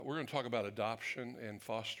going to talk about adoption and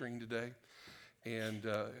fostering today. And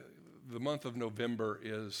the month of November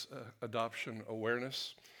is adoption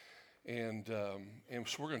awareness. And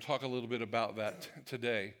so we're going to talk a little bit about that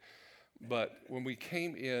today. But when we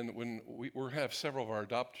came in, we have several of our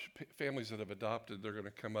families that have adopted, they're going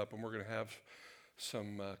to come up and we're going to have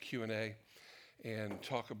some Q&A and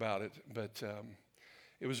talk about it. But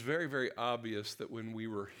it was very, very obvious that when we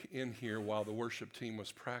were in here while the worship team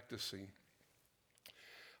was practicing,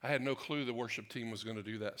 I had no clue the worship team was going to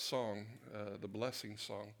do that song, the blessing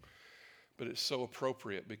song. But it's so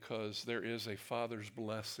appropriate because there is a Father's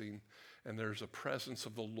blessing and there's a presence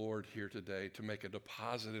of the Lord here today to make a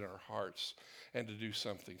deposit in our hearts and to do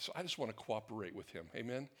something. So I just want to cooperate with him.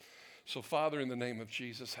 Amen? So Father, in the name of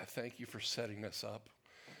Jesus, I thank you for setting us up.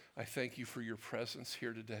 I thank you for your presence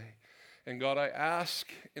here today. And God, I ask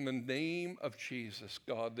in the name of Jesus,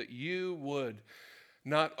 God, that you would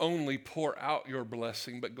not only pour out your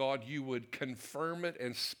blessing, but God, you would confirm it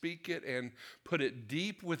and speak it and put it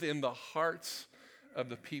deep within the hearts of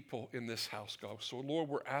the people in this house, God. So Lord,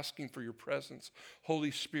 we're asking for your presence. Holy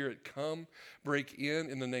Spirit, come, break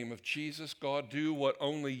in the name of Jesus. God, do what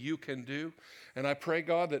only you can do. And I pray,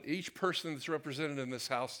 God, that each person that's represented in this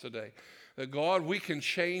house today, that God, we can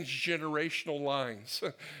change generational lines.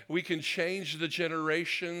 We can change the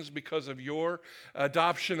generations because of your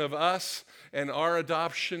adoption of us and our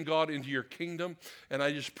adoption, God, into your kingdom. And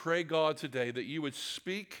I just pray, God, today that you would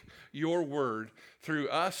speak your word through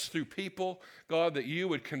us, through people. God, that you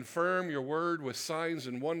would confirm your word with signs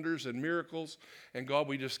and wonders and miracles. And God,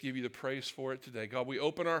 we just give you the praise for it today. God, we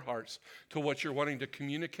open our hearts to what you're wanting to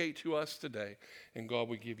communicate to us today. And God,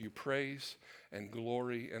 we give you praise and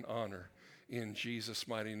glory and honor in Jesus'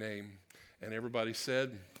 mighty name. And everybody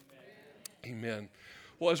said, Amen.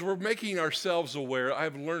 Well, as we're making ourselves aware,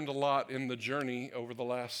 I've learned a lot in the journey over the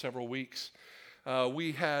last several weeks.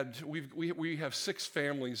 We have 6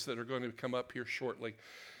 families that are going to come up here shortly.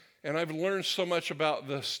 And I've learned so much about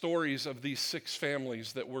the stories of these 6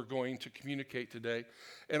 families that we're going to communicate today.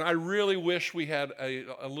 And I really wish we had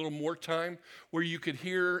a little more time where you could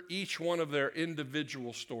hear each one of their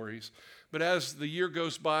individual stories. But as the year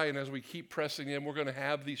goes by and as we keep pressing in, we're going to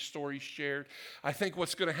have these stories shared. I think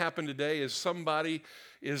what's going to happen today is somebody's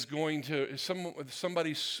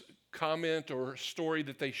comment or story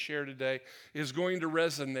that they share today is going to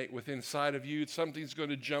resonate with inside of you. Something's going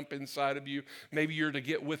to jump inside of you. Maybe you're to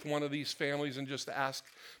get with one of these families and just ask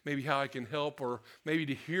maybe how I can help, or maybe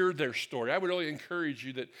to hear their story. I would really encourage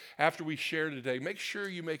you that after we share today, make sure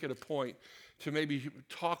you make it a point to maybe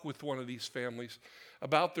talk with one of these families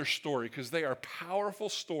about their story, because they are powerful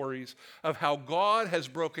stories of how God has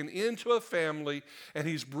broken into a family and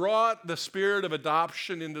he's brought the spirit of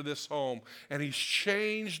adoption into this home, and he's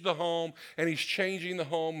changed the home, and he's changing the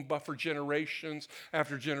home, but for generations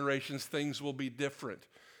after generations, things will be different.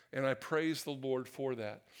 And I praise the Lord for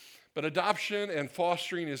that. But adoption and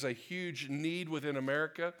fostering is a huge need within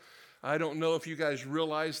America. I don't know if you guys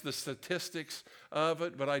realize the statistics of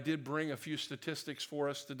it, but I did bring a few statistics for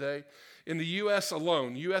us today. In the U.S.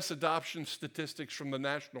 alone, U.S. adoption statistics from the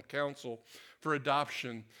National Council for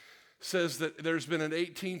Adoption says that there's been an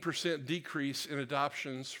 18% decrease in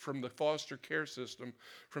adoptions from the foster care system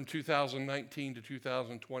from 2019 to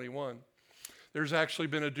 2021. There's actually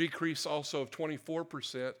been a decrease also of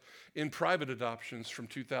 24% in private adoptions from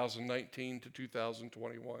 2019 to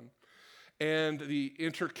 2021. And the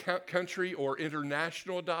inter-country or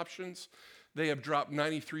international adoptions, they have dropped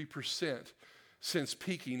 93% since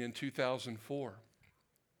peaking in 2004.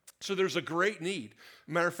 So there's a great need.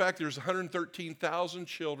 Matter of fact, there's 113,000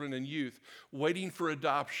 children and youth waiting for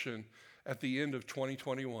adoption at the end of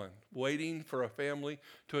 2021, waiting for a family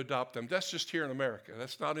to adopt them. That's just here in America.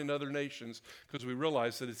 That's not in other nations, because we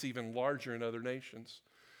realize that it's even larger in other nations.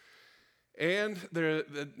 And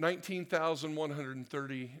the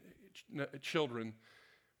 19,130 children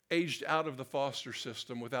aged out of the foster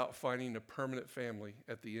system without finding a permanent family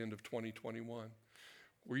at the end of 2021.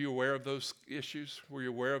 Were you aware of those issues? Were you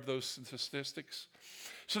aware of those statistics?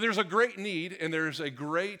 So there's a great need, and there's a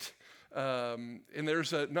great,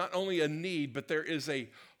 not only a need, but there is a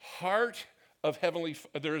heart of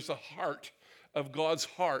God's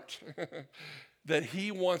heart that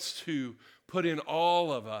he wants to put in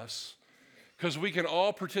all of us, because we can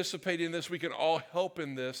all participate in this. We can all help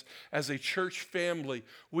in this. As a church family,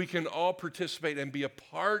 we can all participate and be a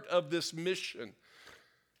part of this mission.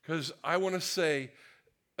 Because I want to say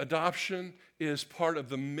adoption is part of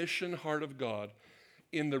the mission heart of God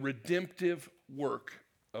in the redemptive work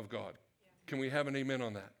of God. Can we have an amen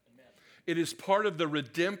on that? Amen. It is part of the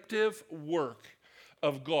redemptive work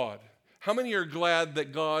of God. How many are glad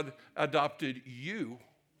that God adopted you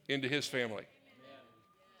into his family.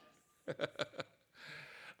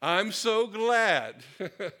 I'm so glad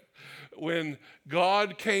when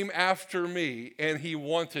God came after me and he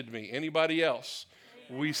wanted me. Anybody else?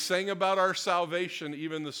 We sang about our salvation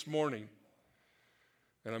even this morning.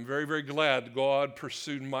 And I'm very, very glad God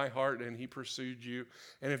pursued my heart and he pursued you.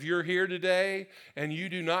 And if you're here today and you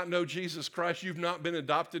do not know Jesus Christ, you've not been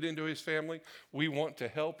adopted into his family, we want to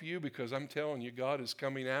help you because I'm telling you, God is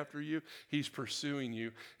coming after you. He's pursuing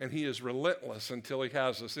you. And he is relentless until he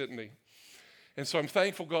has us, isn't he? And so I'm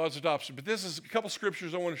thankful God's adoption. But this is a couple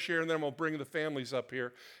scriptures I want to share, and then I'm going to bring the families up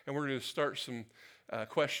here, and we're going to start some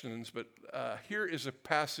questions. But here is a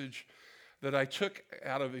passage that I took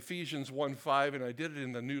out of Ephesians 1:5, and I did it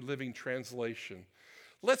in the New Living Translation.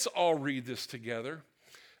 Let's all read this together.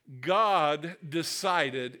 God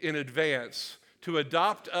decided in advance to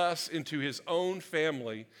adopt us into his own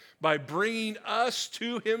family by bringing us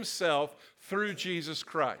to himself through Jesus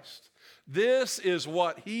Christ. This is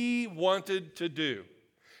what he wanted to do,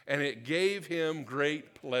 and it gave him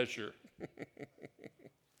great pleasure.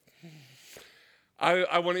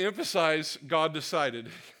 I want to emphasize God decided.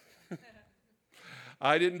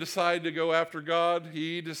 I didn't decide to go after God.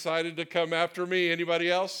 He decided to come after me. Anybody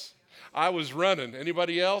else? I was running.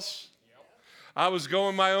 Anybody else? I was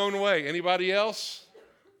going my own way. Anybody else?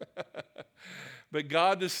 But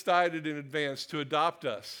God decided in advance to adopt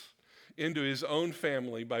us into his own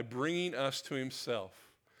family by bringing us to himself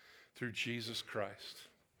through Jesus Christ.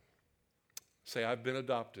 Say, I've been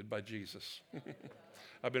adopted by Jesus.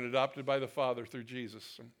 I've been adopted by the Father through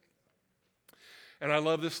Jesus. And I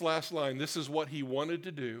love this last line. This is what he wanted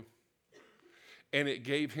to do, and it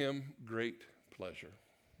gave him great pleasure.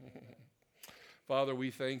 Father,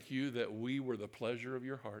 we thank you that we were the pleasure of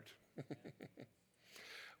your heart.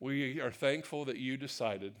 We are thankful that you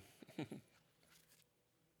decided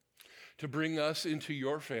to bring us into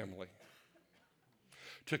your family,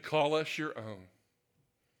 to call us your own,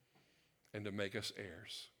 and to make us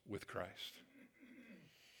heirs with Christ.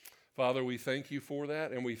 Father, we thank you for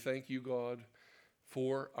that, and we thank you, God,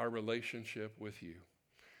 for our relationship with you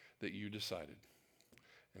that you decided.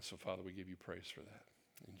 And so, Father, we give you praise for that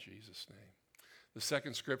in Jesus' name. The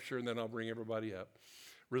second scripture, and then I'll bring everybody up.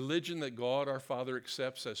 Religion that God our Father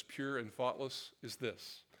accepts as pure and faultless is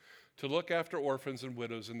this: to look after orphans and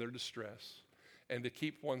widows in their distress, and to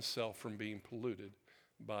keep oneself from being polluted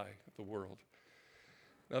by the world.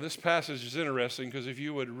 Now, this passage is interesting because if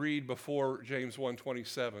you would read before James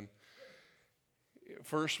 1:27,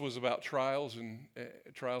 first was about trials and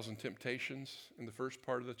temptations in the first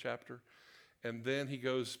part of the chapter, and then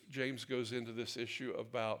James goes into this issue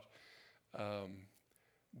about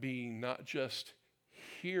being not just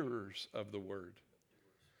hearers of the word,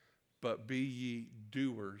 but be ye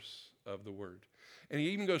doers of the word. And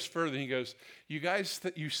he even goes further. He goes, you guys,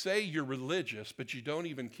 you say you're religious, but you don't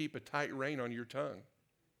even keep a tight rein on your tongue.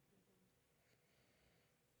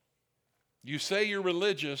 You say you're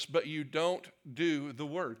religious, but you don't do the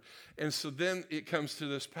word. And so then it comes to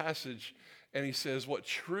this passage, and he says, what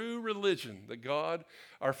true religion that God,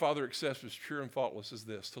 our Father, accepts as pure and faultless is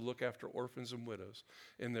this: to look after orphans and widows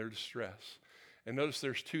in their distress. And notice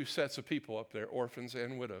there's two sets of people up there, orphans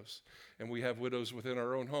and widows. And we have widows within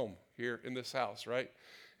our own home here in this house, right?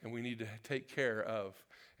 And we need to take care of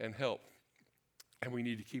and help. And we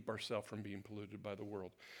need to keep ourselves from being polluted by the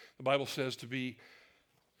world. The Bible says to be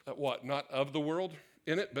not of the world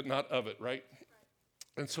in it, but not of it, right?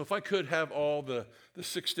 And so if I could have all the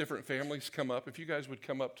 6 different families come up, if you guys would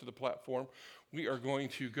come up to the platform, we are going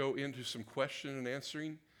to go into some question and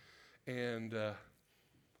answering. And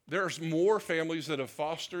there's more families that have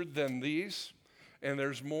fostered than these, and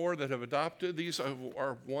there's more that have adopted. These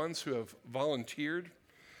are ones who have volunteered.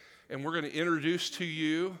 And we're going to introduce to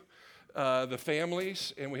you the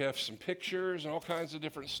families, and we have some pictures and all kinds of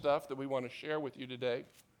different stuff that we want to share with you today.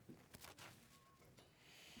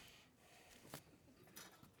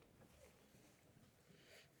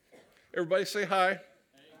 Everybody say hi.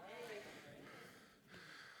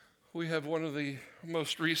 We have one of the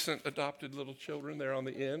most recent adopted little children there on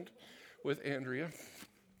the end with Andrea.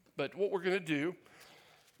 But what we're going to do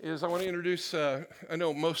is I want to introduce, I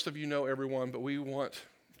know most of you know everyone, but we want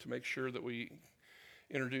to make sure that we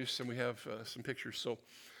introduce and we have some pictures. So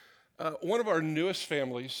one of our newest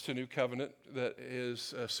families to New Covenant, that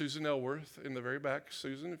is Susan Elworth in the very back.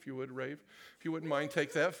 Susan, if you would, rave. If you wouldn't mind,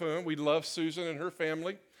 take that phone. We love Susan and her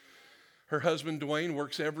family. Her husband, Dwayne,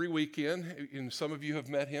 works every weekend, and some of you have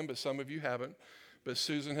met him, but some of you haven't. But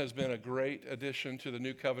Susan has been a great addition to the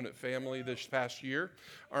New Covenant family this past year.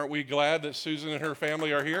 Aren't we glad that Susan and her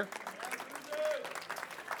family are here?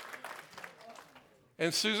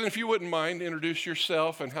 And Susan, if you wouldn't mind, introduce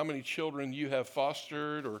yourself and how many children you have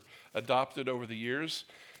fostered or adopted over the years,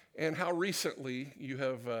 and how recently you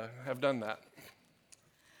have done that.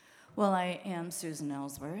 Well, I am Susan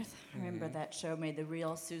Ellsworth. Remember that show, May the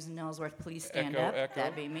Real Susan Ellsworth Please Stand Up? Echo.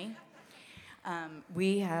 That'd be me.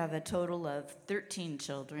 We have a total of 13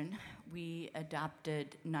 children. We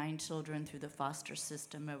adopted 9 children through the foster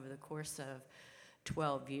system over the course of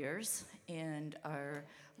 12 years. And our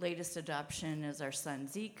latest adoption is our son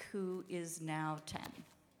Zeke, who is now 10.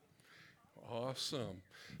 Awesome.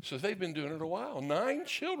 So they've been doing it a while. 9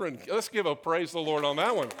 children. Let's give a praise to the Lord on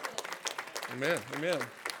that one. Amen. Amen.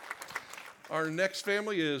 Our next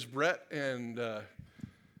family is Brett and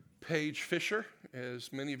Paige Fisher.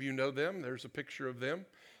 As many of you know them, there's a picture of them.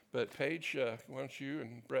 But Paige, why don't you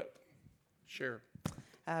and Brett share?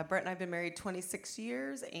 Brett and I have been married 26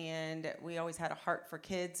 years, and we always had a heart for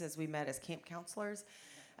kids as we met as camp counselors.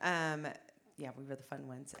 Yeah, we were the fun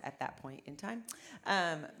ones at that point in time.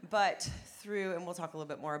 But through, and we'll talk a little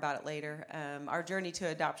bit more about it later, our journey to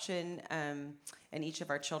adoption, and each of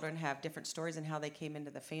our children have different stories in how they came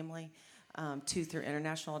into the family. 2 through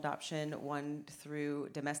international adoption, 1 through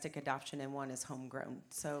domestic adoption, and 1 is homegrown.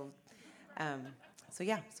 So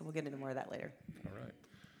we'll get into more of that later. All right.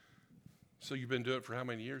 So you've been doing it for how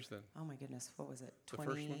many years then? Oh my goodness, what was it? The first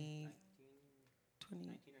one? 20.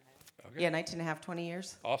 Okay. Yeah, 19 and a half, 20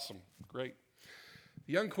 years. Awesome. Great.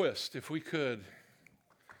 Youngquist, if we could.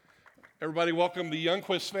 Everybody welcome the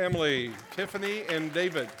Youngquist family, Tiffany and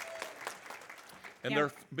David, and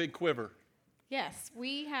their big quiver. Yes,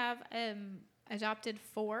 we have adopted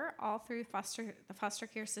 4 all through the foster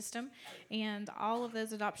care system, and all of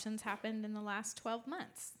those adoptions happened in the last 12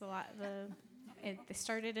 months. They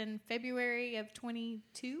started in February of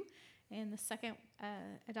 22, and the second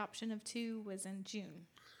adoption of 2 was in June.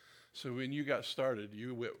 So when you got started,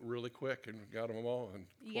 you went really quick and got them all in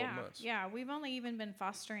 12 months. Yeah, we've only even been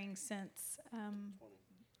fostering since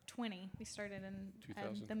 20. We started in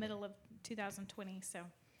the middle of 2020, so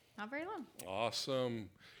not very long. Awesome.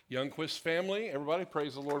 Youngquist family, everybody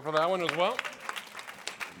praise the Lord for that one as well.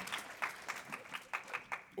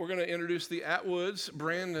 We're going to introduce the Atwoods.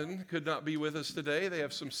 Brandon could not be with us today. They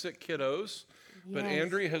have some sick kiddos. But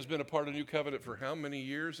Andrea has been a part of New Covenant for how many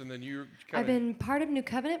years? And then you I've been part of New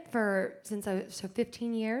Covenant since I was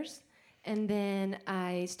 15 years. And then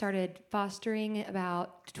I started fostering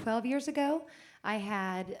about 12 years ago. I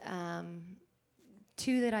had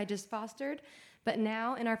 2 that I just fostered. But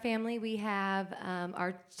now in our family, we have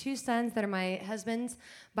our 2 sons that are my husband's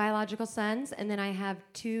biological sons. And then I have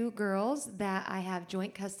 2 girls that I have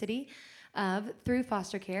joint custody of through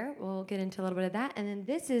foster care. We'll get into a little bit of that. And then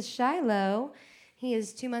this is Shiloh. He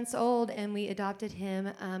is 2 months old, and we adopted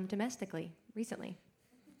him domestically recently.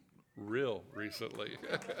 Real recently.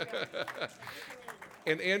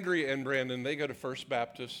 And Andrea and Brandon, they go to First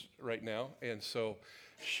Baptist right now. And so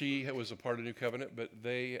she was a part of New Covenant, but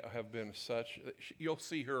they have been you'll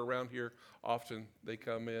see her around here often. They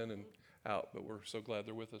come in and out, but we're so glad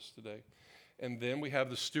they're with us today. And then we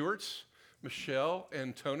have the Stewarts, Michelle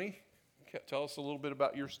and Tony. Tell us a little bit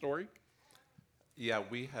about your story. Yeah,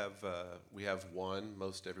 we have one.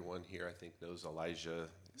 Most everyone here, I think, knows Elijah.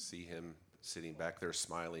 See him sitting back there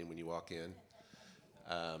smiling when you walk in.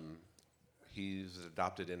 He's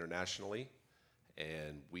adopted internationally,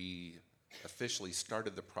 and we officially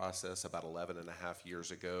started the process about 11 and a half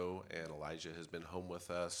years ago, and Elijah has been home with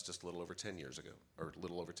us just a little over 10 years ago, or a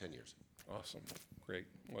little over 10 years. Awesome. Great.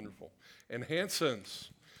 Wonderful. And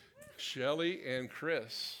Hansons, Shelly and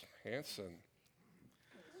Chris Hanson.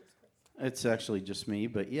 It's actually just me,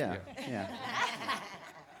 but yeah.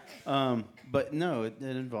 But no, it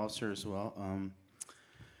involves her as well.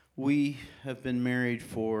 We have been married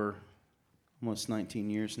for almost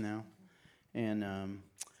 19 years now, and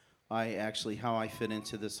how I fit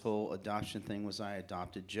into this whole adoption thing was I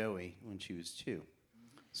adopted Joey when she was 2.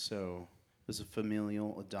 So it was a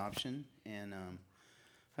familial adoption, and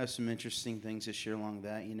I have some interesting things to share along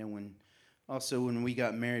that. You know, when we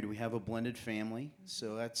got married, we have a blended family,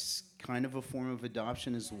 so that's kind of a form of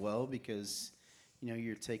adoption as well, because you know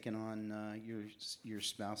you're taking on your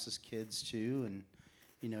spouse's kids too, and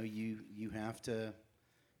you know you have to,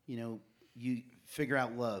 you figure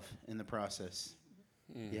out love in the process.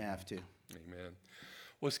 You have to. Amen.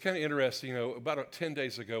 Well, it's kind of interesting. About 10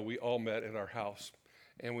 days ago, we all met at our house,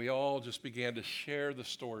 and we all just began to share the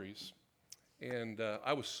stories. And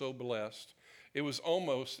I was so blessed. It was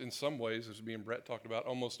almost, in some ways, as me and Brett talked about,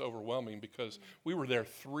 almost overwhelming, because we were there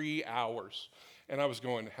 3 hours. And I was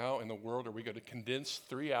going, how in the world are we going to condense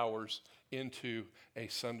 3 hours into a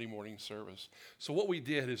Sunday morning service? So what we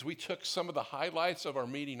did is we took some of the highlights of our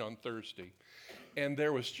meeting on Thursday, And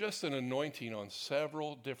there was just an anointing on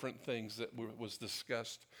several different things that was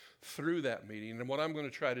discussed through that meeting. And what I'm going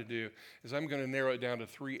to try to do is I'm going to narrow it down to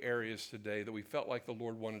 3 areas today that we felt like the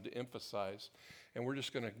Lord wanted to emphasize. And we're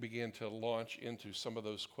just going to begin to launch into some of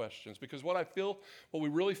those questions. Because what we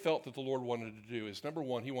really felt that the Lord wanted to do is, number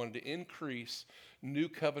one, he wanted to increase New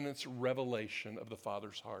Covenant's revelation of the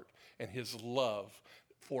Father's heart and his love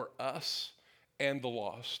for us and the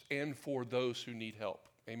lost and for those who need help.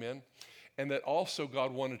 Amen? And that also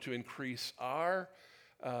God wanted to increase our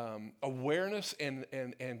awareness and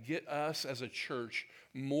get us as a church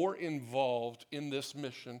more involved in this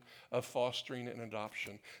mission of fostering and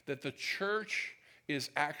adoption. That the church is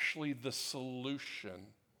actually the solution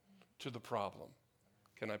to the problem.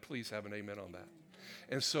 Can I please have an amen on that?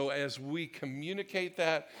 And so as we communicate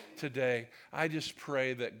that today, I just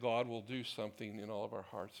pray that God will do something in all of our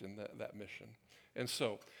hearts in that mission. And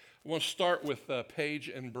so I want to start with Paige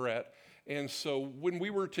and Brett. And so when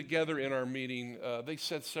we were together in our meeting, they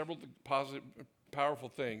said several positive, powerful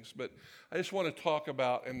things. But I just want to talk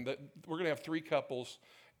about, and we're going to have 3 couples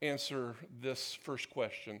answer this first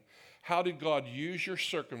question. How did God use your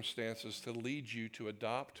circumstances to lead you to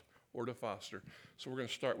adopt or to foster? So we're going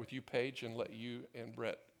to start with you, Paige, and let you and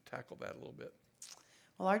Brett tackle that a little bit.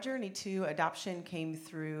 Well, our journey to adoption came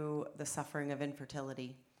through the suffering of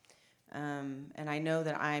infertility. And I know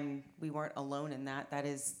that we weren't alone in that. That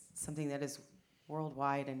is something that is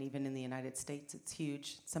worldwide, and even in the United States, it's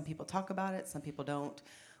huge. Some people talk about it, some people don't.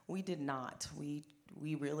 We did not. We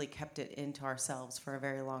really kept it into ourselves for a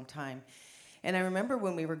very long time. And I remember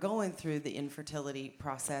when we were going through the infertility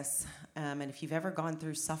process, and if you've ever gone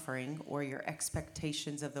through suffering or your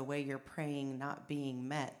expectations of the way you're praying not being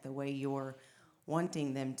met, the way you're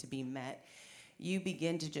wanting them to be met, you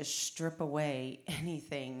begin to just strip away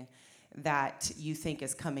anything that you think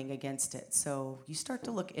is coming against it. So you start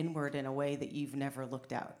to look inward in a way that you've never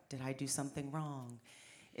looked out. Did I do something wrong?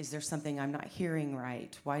 Is there something I'm not hearing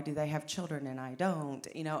right? Why do they have children and I don't?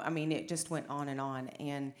 It just went on.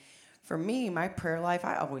 And for me, my prayer life,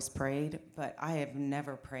 I always prayed, but I have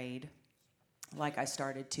never prayed like I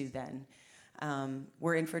started to then.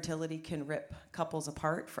 Where infertility can rip couples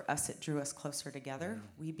apart, for us it drew us closer together.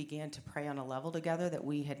 We began to pray on a level together that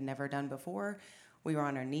we had never done before. We were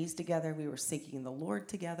on our knees together. We were seeking the Lord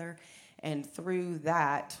together. And through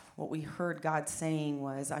that, what we heard God saying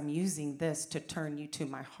was, I'm using this to turn you to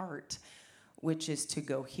my heart, which is to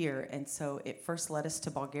go here. And so it first led us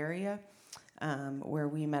to Bulgaria, where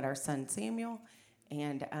we met our son Samuel.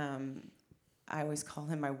 And I always call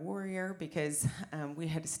him my warrior because we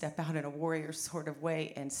had to step out in a warrior sort of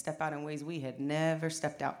way and step out in ways we had never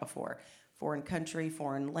stepped out before. Foreign country,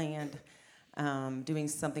 foreign land, doing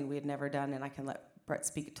something we had never done. And I can let Brett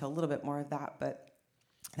speak to a little bit more of that. But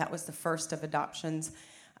that was the first of adoptions,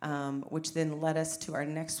 which then led us to our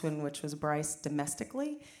next one, which was Bryce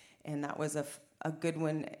domestically. And that was a good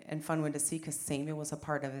one and fun one to see because Samuel was a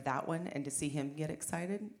part of that one. And to see him get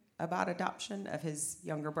excited about adoption of his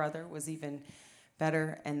younger brother was even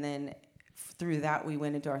better. And then through that, we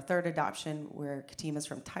went into our third adoption where Katima's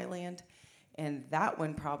from Thailand. And that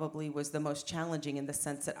one probably was the most challenging in the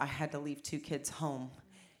sense that I had to leave 2 kids home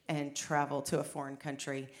and travel to a foreign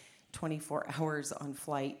country, 24 hours on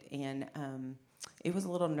flight. And it was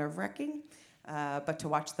a little nerve-wracking, but to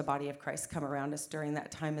watch the body of Christ come around us during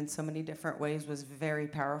that time in so many different ways was very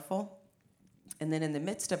powerful. And then in the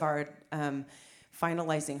midst of our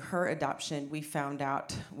finalizing her adoption, we found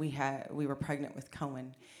out we were pregnant with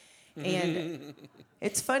Cohen. And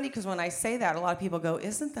it's funny because when I say that, a lot of people go,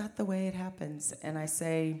 isn't that the way it happens? And I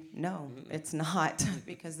say, no, it's not,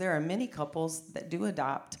 because there are many couples that do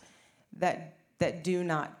adopt that do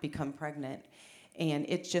not become pregnant. And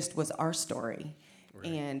it just was our story. Right.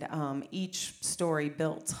 And each story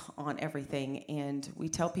built on everything. And we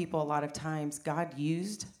tell people a lot of times God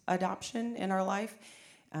used adoption in our life.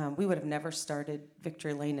 We would have never started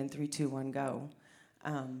Victory Lane in 3, 2, 1, go.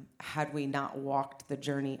 Had we not walked the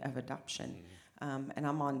journey of adoption. And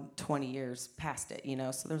I'm on 20 years past it,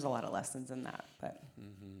 so there's a lot of lessons in that. But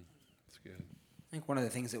That's good. I think one of the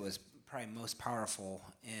things that was probably most powerful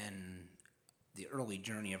in the early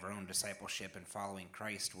journey of our own discipleship and following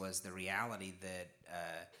Christ was the reality that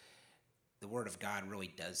the Word of God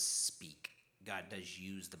really does speak. God does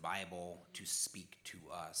use the Bible to speak to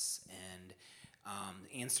us,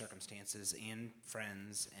 and circumstances and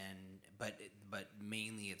friends, but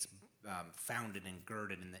mainly it's founded and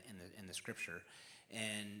girded in the Scripture.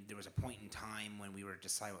 And there was a point in time when we were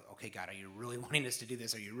deciding, okay, God, are you really wanting us to do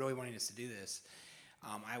this? Are you really wanting us to do this?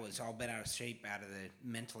 I was all bent out of shape,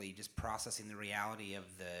 mentally just processing the reality of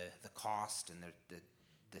the cost and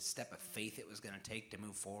the step of faith it was going to take to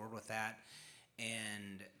move forward with that.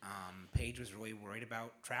 And Paige was really worried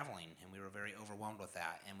about traveling, and we were very overwhelmed with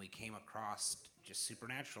that. And we came across just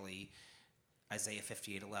supernaturally Isaiah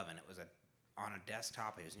 58:11. It was on a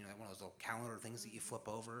desktop. It was like one of those little calendar things that you flip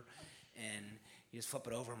over, and you just flip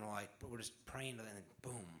it over, and we're just praying, and then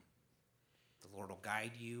boom, the Lord will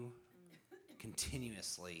guide you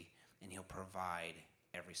continuously, and He'll provide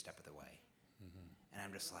every step of the way. And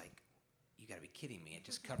I'm just like, you got to be kidding me! It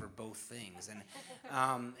just covered both things, and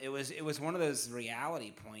it was one of those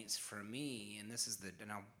reality points for me. And this is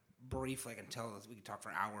and I'll briefly, I can tell we can talk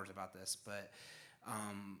for hours about this, but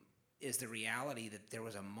is the reality that there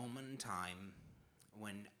was a moment in time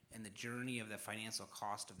when, in the journey of the financial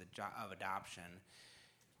cost of adoption,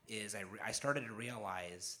 I started to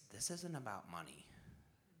realize this isn't about money.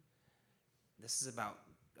 This is about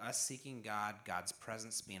us seeking God, God's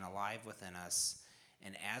presence being alive within us.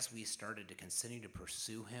 And as we started to continue to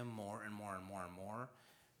pursue Him more and more and more and more,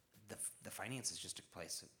 the finances just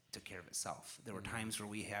took care of itself. There were times where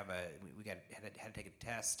we had to take a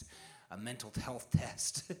test, a mental health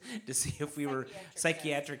test, to see if we were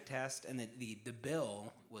psychiatric test, and the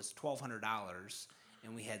bill was $1,200,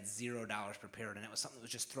 and we had $0 prepared, and it was something that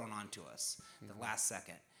was just thrown onto us the last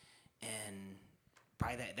second, and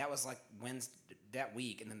by that was like Wednesday that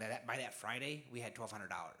week, and then by that Friday we had $1,200.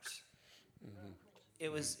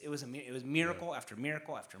 It was miracle after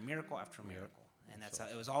miracle after miracle after miracle, and that's how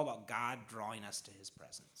it was all about God drawing us to His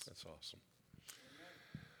presence. That's awesome.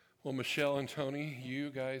 Well, Michelle and Tony, you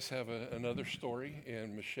guys have another story,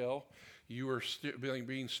 and Michelle, you were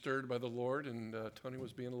being stirred by the Lord, and Tony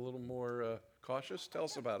was being a little more cautious. Tell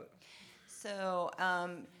us about it. So,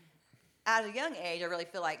 at a young age, I really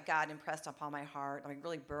feel like God impressed upon my heart,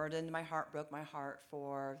 really burdened my heart, broke my heart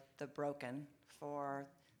for the broken, for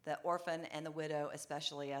the orphan and the widow,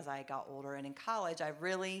 especially as I got older. And in college, I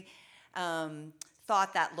really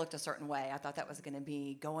thought that looked a certain way. I thought that was going to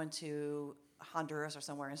be going to Honduras or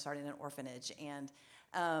somewhere and starting an orphanage. And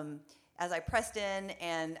as I pressed in,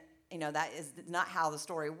 and that is not how the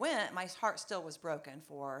story went, my heart still was broken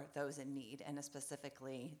for those in need, and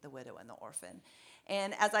specifically the widow and the orphan.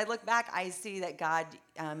 And as I look back, I see that God,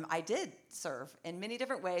 I did serve in many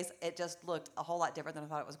different ways. It just looked a whole lot different than I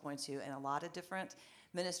thought it was going to. In a lot of different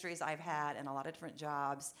ministries I've had and a lot of different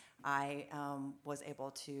jobs, I was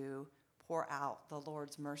able to pour out the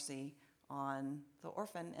Lord's mercy on the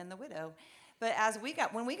orphan and the widow. But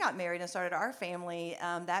when we got married and started our family,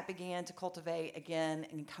 that began to cultivate again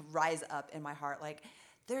and rise up in my heart. Like,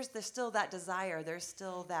 there's still that desire. There's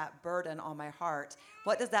still that burden on my heart.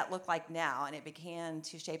 What does that look like now? And it began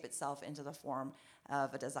to shape itself into the form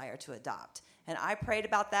of a desire to adopt. And I prayed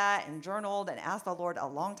about that and journaled and asked the Lord a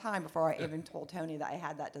long time before I even told Tony that I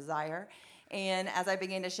had that desire. And as I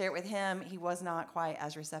began to share it with him, he was not quite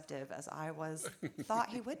as receptive as I thought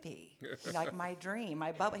he would be. Like my dream,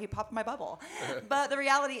 my bubble, he popped my bubble. But the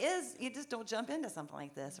reality is, you just don't jump into something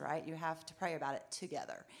like this, right? You have to pray about it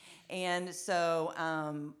together. And so,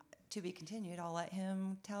 to be continued, I'll let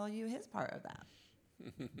him tell you his part of that.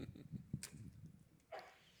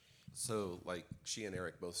 So, like she and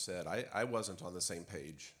Eric both said, I wasn't on the same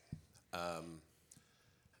page. I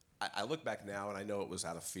look back now, and I know it was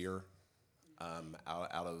out of fear.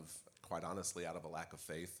 Out of, quite honestly, out of a lack of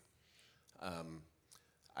faith. One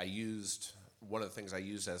of the things I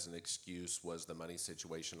used as an excuse was the money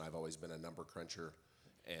situation. I've always been a number cruncher,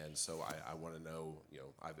 and so I want to know,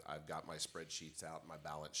 I've got my spreadsheets out, my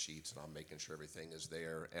balance sheets, and I'm making sure everything is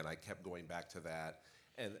there, and I kept going back to that,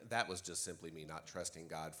 and that was just simply me not trusting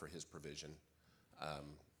God for His provision.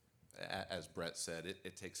 As Brett said,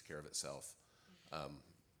 it takes care of itself.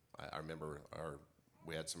 I remember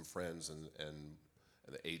we had some friends and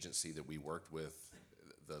the agency that we worked with,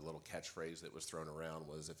 the little catchphrase that was thrown around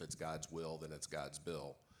was, if it's God's will, then it's God's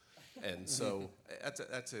bill. And so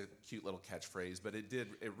that's a cute little catchphrase, but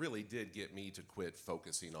it really did get me to quit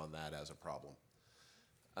focusing on that as a problem.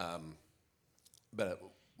 But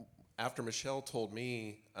after Michelle told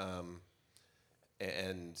me,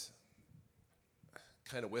 and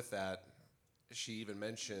kind of with that, she even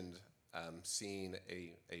mentioned seeing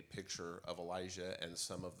a picture of Elijah and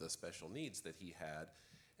some of the special needs that he had.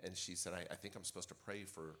 And she said, I think I'm supposed to pray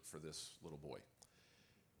for this little boy.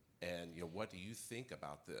 And, what do you think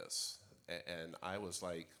about this? And I was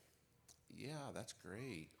like, yeah, that's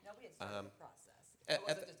great. No, we had started the process. It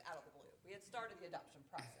wasn't just out of the blue. We had started the adoption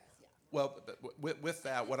process, yeah. Well, but with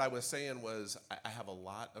that, what I was saying was I have a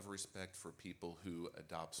lot of respect for people who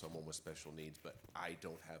adopt someone with special needs, but I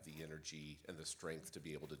don't have the energy and the strength to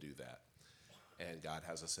be able to do that. And God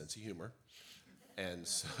has a sense of humor. And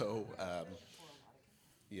so,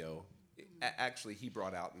 Actually, he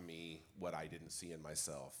brought out in me what I didn't see in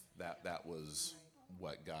myself. That was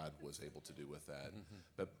what God was able to do with that.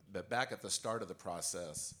 But back at the start of the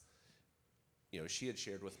process, she had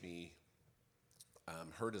shared with me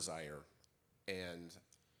her desire, and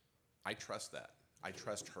I trust that. I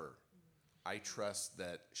trust her. I trust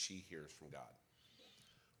that she hears from God.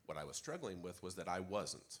 What I was struggling with was that I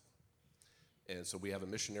wasn't. And so we have a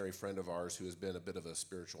missionary friend of ours who has been a bit of a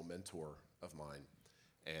spiritual mentor of mine.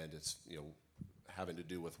 And it's, having to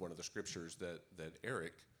do with one of the scriptures that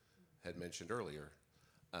Eric had mentioned earlier.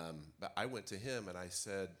 But I went to him and I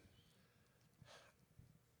said,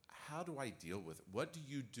 how do I deal with it? What do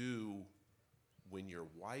you do when your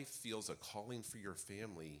wife feels a calling for your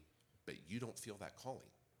family, but you don't feel that calling?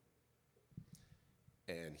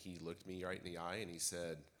 And he looked me right in the eye and he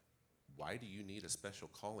said, why do you need a special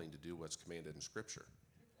calling to do what's commanded in Scripture?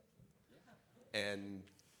 And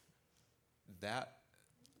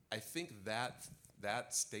I think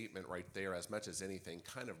that statement right there, as much as anything,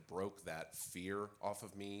 kind of broke that fear off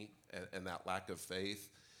of me and that lack of faith.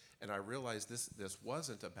 And I realized this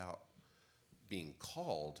wasn't about being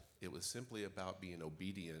called. It was simply about being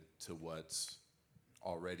obedient to what's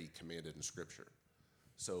already commanded in Scripture.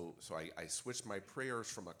 So I switched my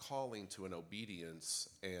prayers from a calling to an obedience,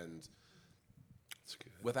 and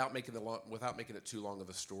without making it too long of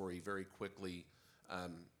a story, very quickly,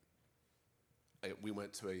 we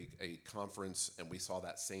went to a conference and we saw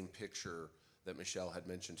that same picture that Michelle had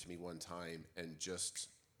mentioned to me one time, and just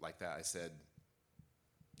like that, I said,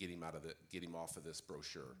 "Get him off of this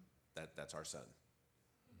brochure. That's our son."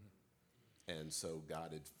 Mm-hmm. And so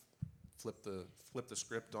God had flipped the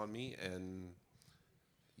script on me, and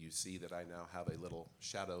you see that I now have a little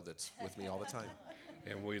shadow that's with me all the time.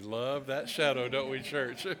 And we love that shadow, don't we,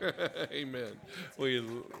 church? Amen.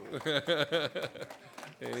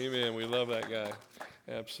 Amen. We love that guy.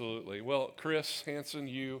 Absolutely. Well, Chris Hansen,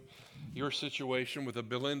 your situation with a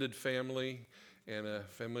blended family and a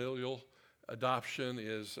familial adoption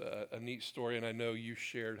is a neat story, and I know you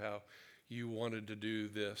shared how you wanted to do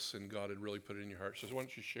this, and God had really put it in your heart. So why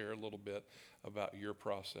don't you share a little bit about your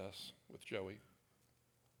process with Joey?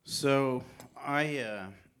 So I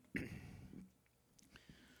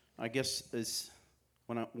guess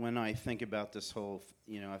when I think about this whole,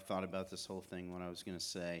 I've thought about this whole thing. What I was going to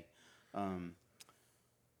say,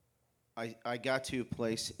 I got to a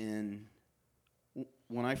place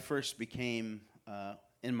when I first became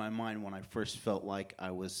in my mind when I first felt like I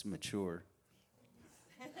was mature.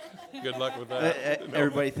 Good luck with that.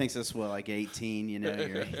 Everybody thinks that's like 18.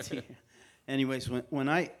 You're 18. Anyways, when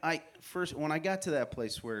I got to that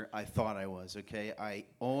place where I thought I was, okay,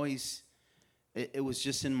 it was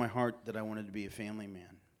just in my heart that I wanted to be a family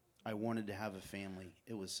man. I wanted to have a family.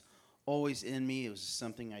 It was always in me. It was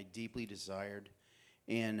something I deeply desired.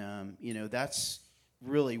 And, that's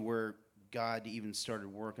really where God even started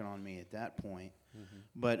working on me at that point. Mm-hmm.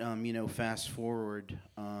 But, fast forward,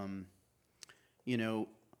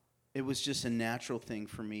 it was just a natural thing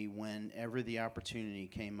for me whenever the opportunity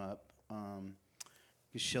came up.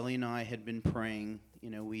 Because Shelly and I had been praying.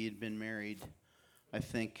 We had been married, I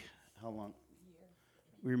think, how long?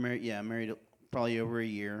 We were married, married probably over a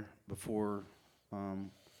year before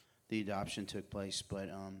the adoption took place. But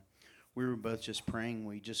we were both just praying.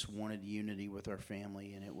 We just wanted unity with our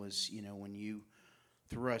family. And it was, when you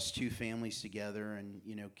thrust two families together and,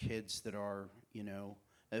 kids that are,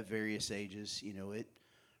 at various ages, it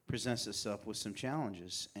presents itself with some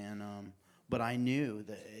challenges. And but I knew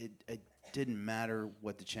that it didn't matter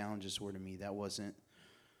what the challenges were to me. That wasn't,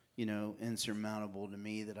 insurmountable to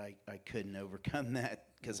me, that I couldn't overcome that,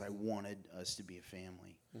 because I wanted us to be a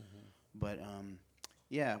family. Mm-hmm. But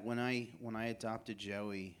when I adopted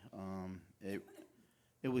Joey,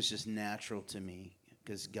 it was just natural to me,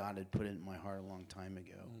 because God had put it in my heart a long time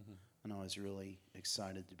ago. Mm-hmm. And I was really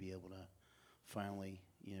excited to be able to finally,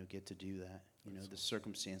 get to do that. The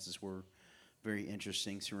circumstances were very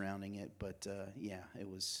interesting surrounding it, but it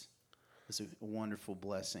was a wonderful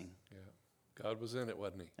blessing. Yeah, God was in it,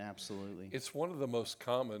 wasn't He? Absolutely. It's one of the most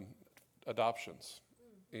common adoptions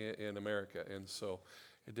in America, and so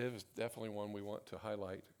it is definitely one we want to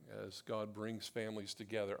highlight as God brings families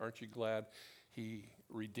together. Aren't you glad He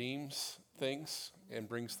redeems things and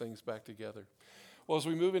brings things back together? Well, as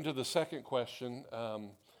we move into the second question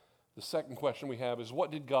we have is,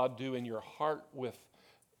 what did God do in your heart with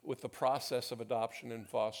the process of adoption and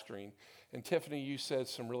fostering? And Tiffany, you said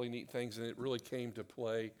some really neat things, and it really came to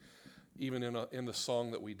play even in the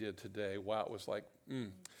song that we did today. Wow, it was like,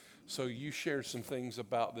 So you shared some things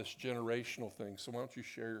about this generational thing. So why don't you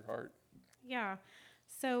share your heart? Yeah.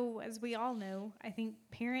 So as we all know, I think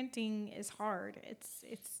parenting is hard. It's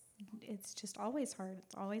it's just always hard.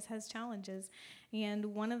 It always has challenges. And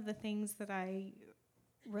one of the things that I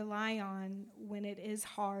rely on when it is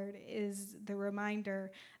hard is the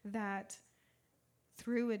reminder that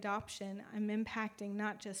through adoption, I'm impacting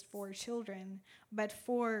not just 4 children, but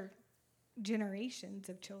 4 generations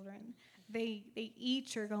of children. They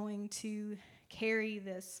each are going to carry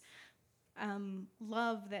this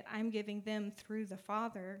love that I'm giving them through the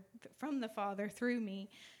Father, from the Father through me.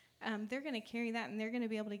 They're going to carry that, and they're going to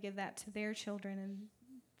be able to give that to their children and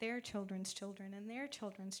their children's children and their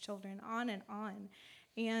children's children, on and on.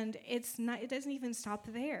 And it's not. It doesn't even stop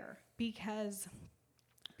there, because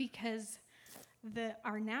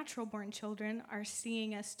our natural born children are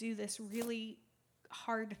seeing us do this really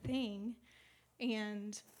hard thing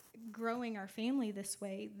and growing our family this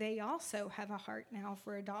way. They also have a heart now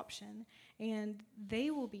for adoption, and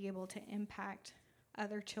they will be able to impact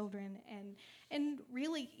other children. And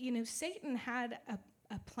really, Satan had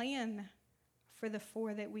a plan for the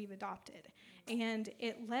 4 that we've adopted, and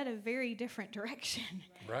it led a very different direction.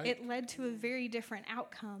 Right. It led to a very different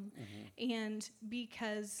outcome. And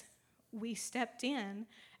because we stepped in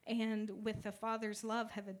and with the Father's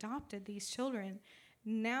love have adopted these children,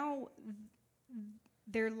 now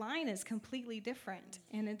their line is completely different,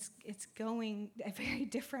 and it's going a very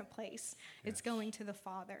different place. Yes. It's going to the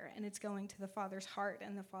Father, and it's going to the Father's heart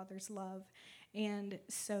and the Father's love. And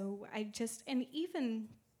so it's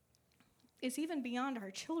even beyond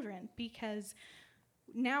our children, because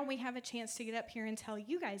now we have a chance to get up here and tell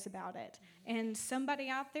you guys about it. And somebody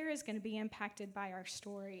out there is going to be impacted by our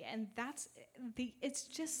story. And it's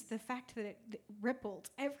just the fact that it rippled.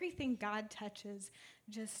 Everything God touches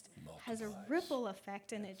just has a ripple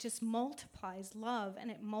effect, and it just multiplies love,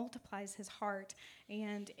 and it multiplies his heart.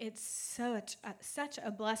 And it's such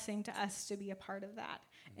a blessing to us to be a part of that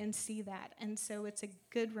and see that. And so it's a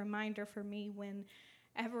good reminder for me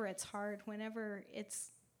whenever it's hard, whenever it's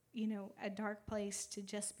a dark place, to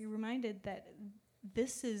just be reminded that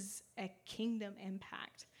this is a kingdom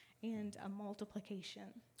impact and a multiplication.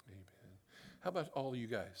 Amen. How about all of you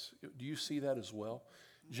guys? Do you see that as well?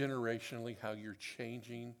 Generationally, how you're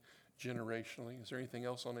changing generationally? Is there anything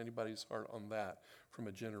else on anybody's heart on that from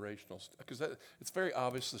a generational? Because it's very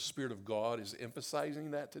obvious the Spirit of God is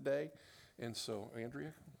emphasizing that today. And so,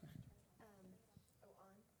 Andrea?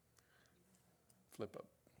 Flip up.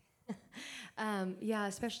 Yeah,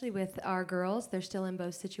 especially with our girls, they're still in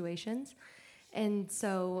both situations. And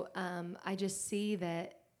so I just see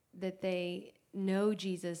that they know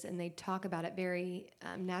Jesus, and they talk about it very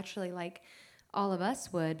naturally, like all of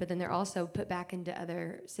us would, but then they're also put back into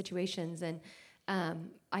other situations. And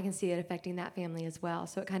I can see it affecting that family as well.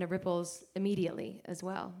 So it kind of ripples immediately as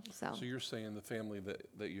well. So you're saying the family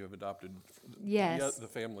that you have adopted, yes, the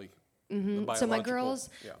family. Mm-hmm. The So my girls,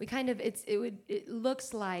 yeah. we kind of it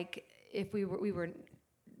looks like if we were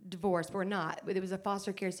divorced, but we're not. It was a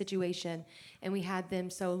foster care situation, and we had them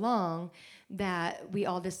so long that we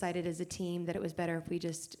all decided as a team that it was better if we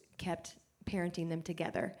just kept parenting them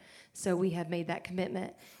together. So we have made that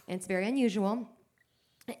commitment, and it's very unusual,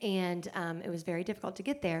 and it was very difficult to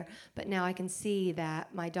get there. But now I can see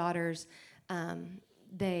that my daughters,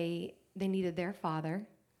 they needed their father,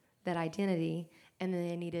 that identity, and then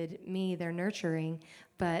they needed me, their nurturing.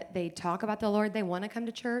 But they talk about the Lord. They want to come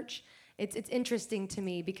to church. It's interesting to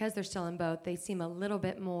me because they're still in both. They seem a little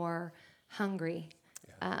bit more hungry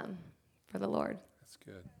for the Lord. That's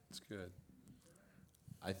good. That's good.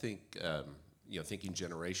 I think, thinking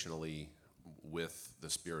generationally with the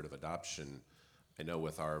spirit of adoption, I know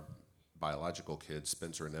with our biological kids,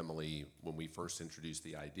 Spencer and Emily, when we first introduced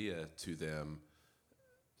the idea to them,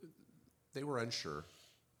 they were unsure.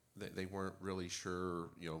 They weren't really sure,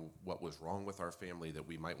 what was wrong with our family, that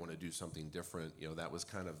we might want to do something different. That was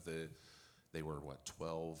kind of they were,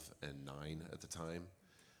 12 and 9 at the time.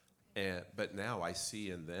 But now I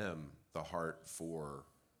see in them the heart for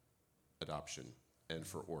adoption and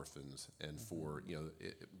for orphans and for,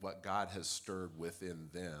 what God has stirred within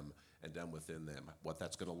them and done within them. What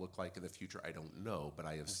that's going to look like in the future, I don't know, but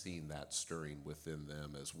I have seen that stirring within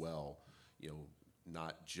them as well,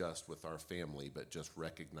 not just with our family, but just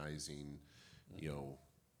recognizing,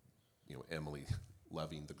 Emily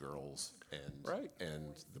loving the girls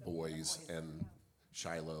and the boys and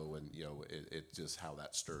Shiloh, and it just how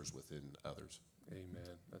that stirs within others.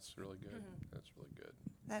 Amen. That's really good. Mm-hmm. That's really good.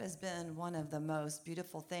 That has been one of the most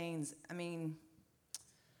beautiful things. I mean,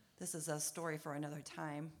 this is a story for another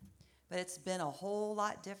time, but it's been a whole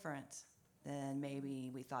lot different than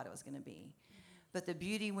maybe we thought it was going to be. But the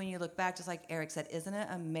beauty when you look back, just like Eric said, isn't it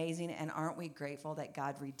amazing? And aren't we grateful that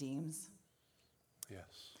God redeems?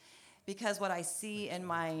 Yes. Because what I see in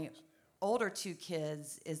my older two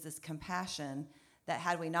kids is this compassion that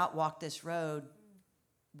had we not walked this road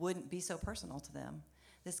wouldn't be so personal to them.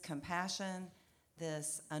 This compassion,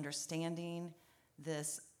 this understanding,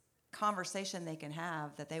 this conversation they can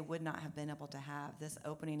have that they would not have been able to have, this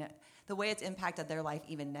opening it, the way it's impacted their life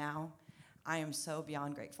even now, I am so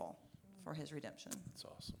beyond grateful for his redemption. That's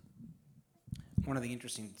awesome. One of the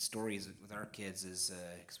interesting stories with our kids is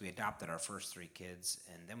because we adopted our first 3 kids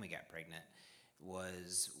and then we got pregnant,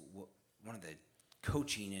 was one of the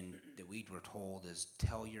coaching that we were told is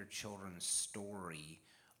tell your children's story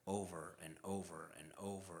over and over and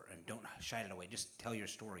over, and don't shy it away. Just tell your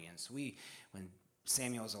story. And so when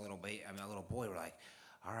Samuel was a little boy, we're like,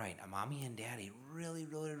 all right, mommy and daddy really,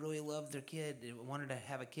 really, really loved their kid. They wanted to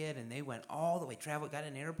have a kid, and they went all the way, traveled, got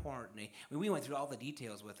an airport, and we went through all the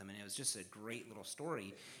details with them, and it was just a great little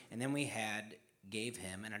story. And then we gave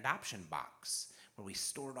him an adoption box where we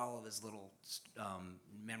stored all of his little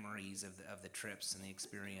memories of the trips and the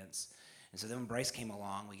experience. And so then when Bryce came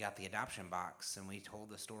along, we got the adoption box, and we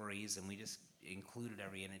told the stories, and we just included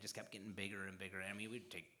and it just kept getting bigger and bigger. I mean,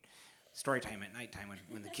 we'd take story time at nighttime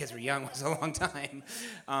when the kids were young was a long time.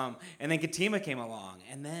 And then Katima came along.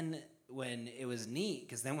 And then when it was neat,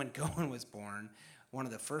 because then when Cohen was born, one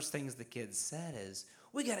of the first things the kids said is,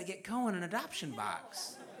 we got to get Cohen an adoption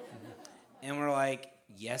box. And we're like,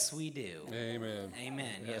 yes, we do. Amen.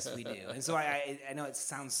 Amen. Yes, we do. And so I know it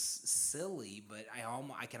sounds silly, but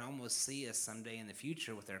I can almost see us someday in the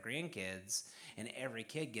future with our grandkids, and every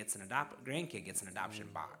kid gets grandkid gets an adoption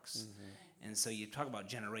box. Mm-hmm. And so you talk about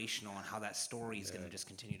generational and how that story is going to just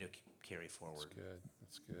continue to carry forward. That's good.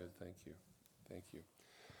 That's good. Thank you. Thank you.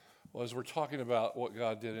 Well, as we're talking about what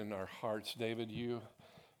God did in our hearts, David,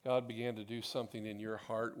 God began to do something in your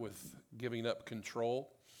heart with giving up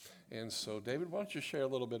control. And so, David, why don't you share a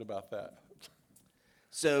little bit about that?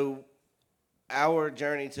 So our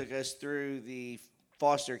journey took us through the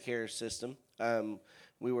foster care system.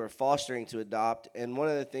 We were fostering to adopt, and one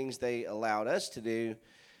of the things they allowed us to do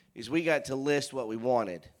is we got to list what we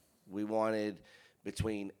wanted. We wanted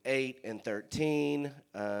between 8 and 13.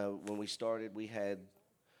 When we started, we had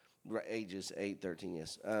ages 8, 13,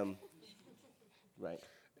 yes. Right.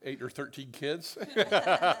 8 or 13 kids?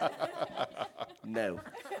 No.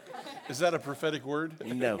 Is that a prophetic word?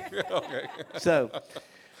 No. Okay. So,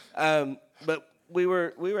 but we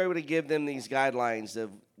were able to give them these guidelines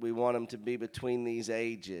of we want them to be between these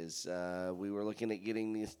ages. We were looking at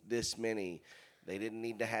getting this many. They didn't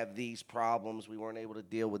need to have these problems. We weren't able to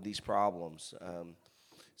deal with these problems.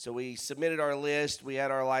 So we submitted our list. We had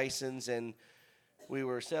our license, and we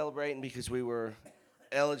were celebrating because we were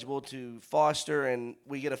eligible to foster, and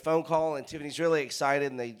we get a phone call, and Tiffany's really excited,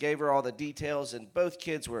 and they gave her all the details, and both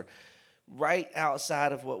kids were right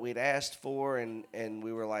outside of what we'd asked for, and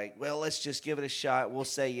we were like, well, let's just give it a shot. We'll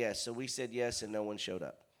say yes. So we said yes, and no one showed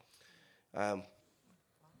up.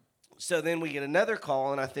 So then we get another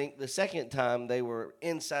call, and I think the second time they were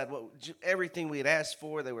inside everything we had asked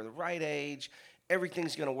for. They were the right age.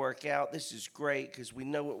 Everything's going to work out. This is great because we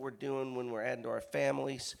know what we're doing when we're adding to our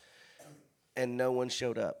families. And no one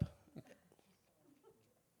showed up.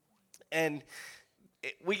 And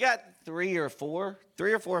we got three or four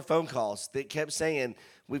phone calls that kept saying,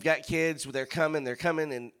 we've got kids, they're coming,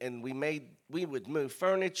 and we would move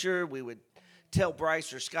furniture, we would tell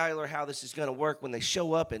Bryce or Skylar how this is going to work when they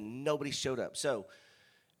show up, and nobody showed up. So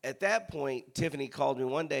at that point, Tiffany called me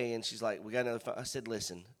one day, and she's like, we got another phone. I said,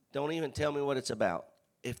 listen, don't even tell me what it's about.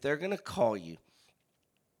 If they're going to call you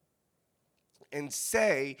and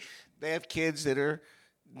say they have kids that are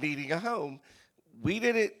needing a home, we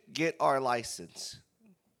didn't get our license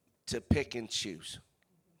to pick and choose.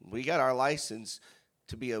 We got our license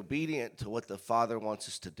to be obedient to what the Father wants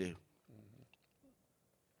us to do.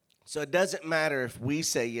 So it doesn't matter if we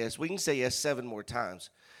say yes. We can say yes 7 more times.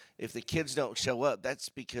 If the kids don't show up, that's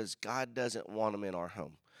because God doesn't want them in our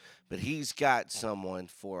home. But he's got someone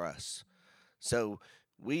for us. So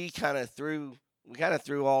we kind of threw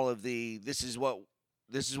all of this is what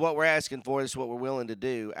we're asking for, this is what we're willing to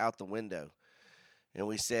do out the window. And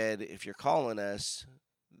we said, if you're calling us,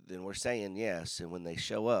 then we're saying yes. And when they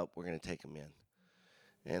show up, we're going to take them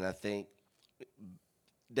in. And I think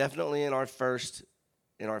definitely in our first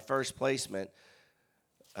placement,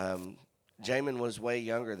 Jamin was way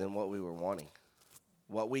younger than what we were wanting,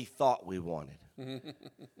 what we thought we wanted.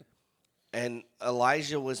 And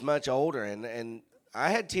Elijah was much older, and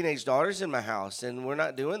I had teenage daughters in my house, and we're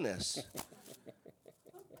not doing this.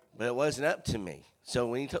 But it wasn't up to me. So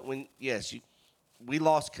we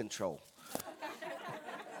lost control.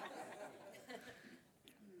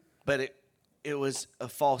 But it was a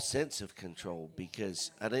false sense of control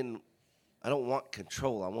because I didn't I don't want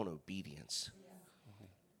control. I want obedience.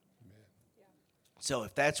 So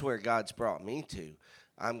if that's where God's brought me to,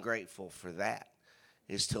 I'm grateful for that,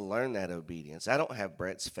 is to learn that obedience. I don't have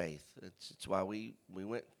Brett's faith. It's why we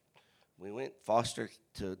went foster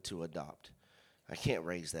to adopt. I can't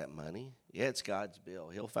raise that money. Yeah, it's God's bill.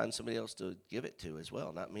 He'll find somebody else to give it to as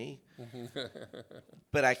well, not me.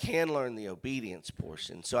 But I can learn the obedience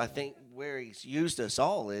portion. So I think where he's used us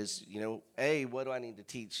all is, what do I need to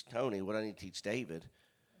teach Tony? What do I need to teach David?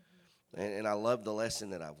 And I love the lesson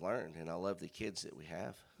that I've learned, and I love the kids that we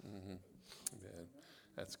have. Mm-hmm. Amen.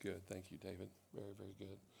 That's good. Thank you, David. Very, very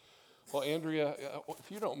good. Well, Andrea,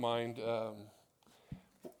 if you don't mind,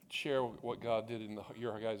 share what God did in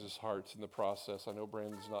your guys' hearts in the process. I know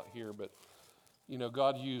Brandon's not here, but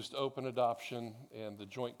God used open adoption and the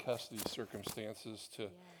joint custody circumstances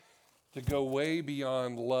to go way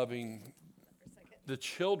beyond loving the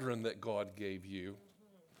children that God gave you.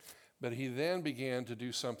 But he then began to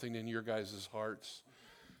do something in your guys' hearts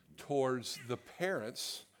towards the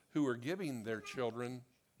parents who are giving their children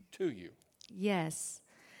to you. Yes,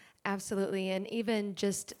 absolutely. And even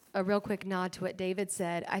just a real quick nod to what David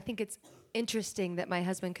said, I think it's interesting that my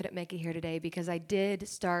husband couldn't make it here today because I did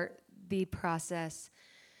start the process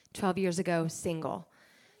 12 years ago single.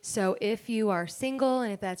 So if you are single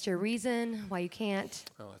and if that's your reason why you can't,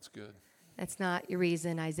 Oh, that's good. that's not your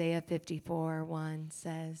reason. Isaiah 54:1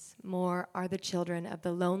 says, "More are the children of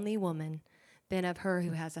the lonely woman than of her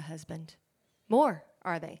who has a husband." More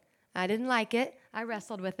are they. I didn't like it. I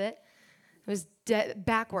wrestled with it. It was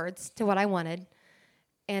backwards to what I wanted.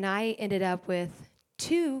 And I ended up with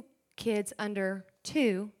 2 kids under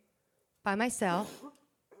 2 by myself.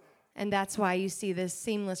 And that's why you see this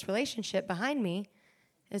seamless relationship behind me,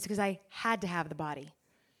 is because I had to have the body.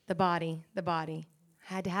 The body.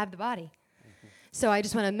 I had to have the body. Mm-hmm. So I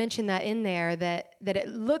just want to mention that in there, that it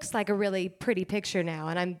looks like a really pretty picture now.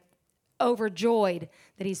 And I'm overjoyed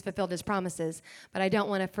that he's fulfilled his promises. But I don't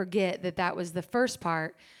want to forget that that was the first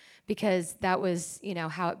part, because that was,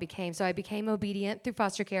 how it became. So I became obedient through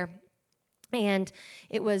foster care. And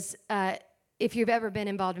it was, if you've ever been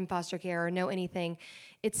involved in foster care or know anything,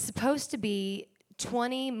 it's supposed to be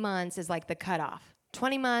 20 months is like the cutoff.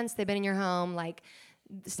 20 months, they've been in your home, like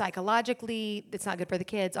psychologically, it's not good for the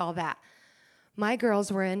kids, all that. My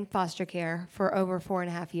girls were in foster care for over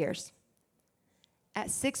 4.5 years.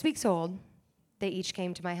 At 6 weeks old, they each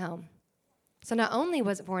came to my home. So not only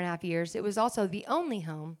was it 4.5 years, it was also the only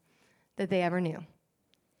home that they ever knew.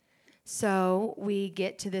 So we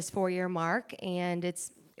get to this 4-year mark, and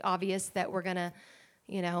it's obvious that we're going to,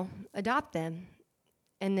 adopt them.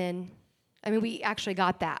 And then, we actually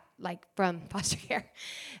got that, from foster care.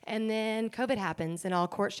 And then COVID happens, and all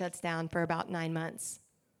court shuts down for about 9 months.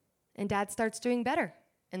 And Dad starts doing better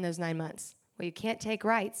in those 9 months. Well, you can't take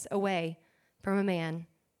rights away from a man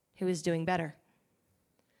who is doing better.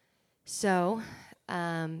 So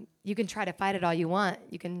you can try to fight it all you want.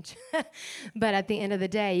 You can, but at the end of the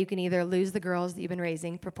day, you can either lose the girls that you've been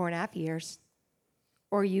raising for 4.5 years,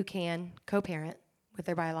 or you can co-parent with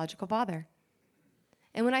their biological father.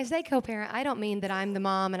 And when I say co-parent, I don't mean that I'm the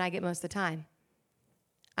mom and I get most of the time.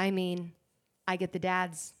 I mean, I get the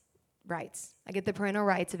dad's rights. I get the parental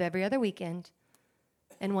rights of every other weekend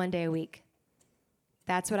and 1 day a week.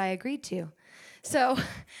 That's what I agreed to. So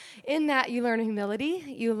in that, you learn humility.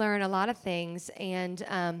 You learn a lot of things. And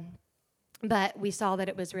but we saw that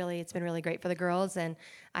it's been really great for the girls, and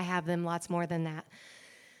I have them lots more than that.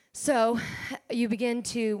 So you begin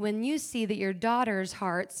to, when you see that your daughters'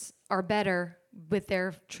 hearts are better with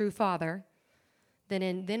their true father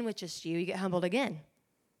than with just you get humbled again.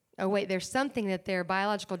 Oh, wait, there's something that their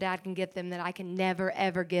biological dad can give them that I can never,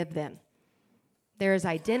 ever give them. There is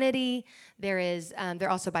identity. They're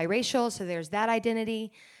also biracial, so there's that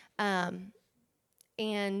identity. And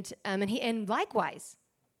likewise,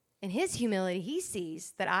 in his humility, he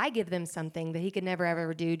sees that I give them something that he could never,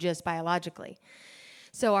 ever do just biologically.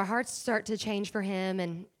 So our hearts start to change for him,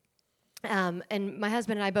 and my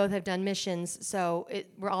husband and I both have done missions, so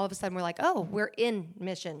we're all of a sudden, we're like, oh, we're in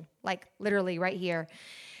mission, like literally right here.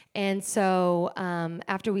 And so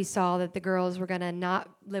after we saw that the girls were going to not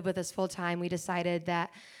live with us full time, we decided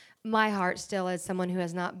that my heart still, as someone who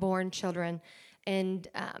has not born children, and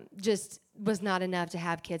just was not enough to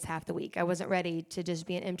have kids half the week. I wasn't ready to just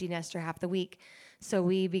be an empty nester half the week. So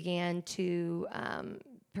we began to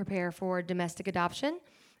prepare for domestic adoption.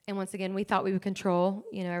 And once again, we thought we would control,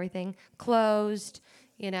 everything, closed,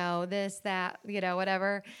 this, that,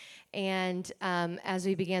 whatever. And as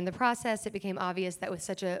we began the process, it became obvious that with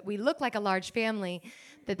we looked like a large family,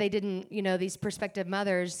 that they didn't, these prospective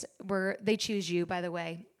mothers they choose you, by the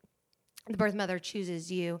way. The birth mother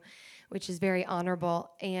chooses you. which is very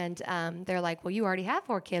honorable. And they're like, well, you already have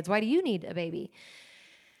 4 kids. Why do you need a baby?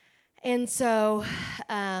 And so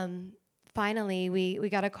finally, we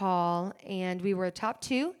got a call, and we were top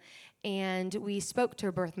 2, and we spoke to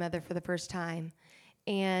her birth mother for the first time.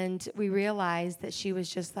 And we realized that she was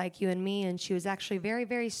just like you and me, and she was actually very,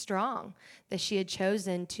 very strong, that she had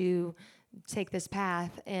chosen to take this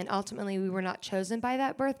path. And ultimately, we were not chosen by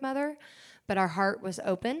that birth mother, but our heart was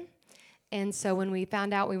open. And so when we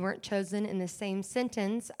found out we weren't chosen, in the same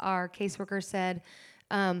sentence, our caseworker said,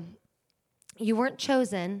 you weren't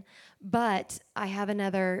chosen, but I have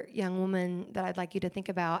another young woman that I'd like you to think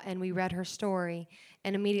about. And we read her story,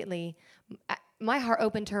 and immediately my heart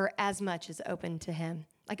opened to her as much as it opened to him.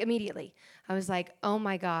 Like immediately. I was like, oh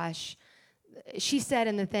my gosh. She said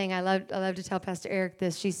in the thing, I love to tell Pastor Eric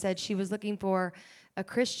this, she said she was looking for a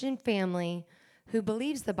Christian family who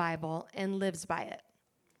believes the Bible and lives by it.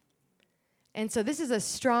 And so this is a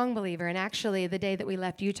strong believer. And actually, the day that we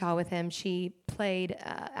left Utah with him, she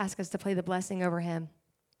asked us to play the blessing over him.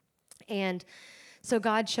 And so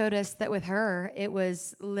God showed us that with her, it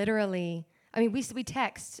was literally, we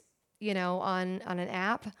text, on an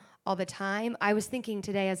app all the time. I was thinking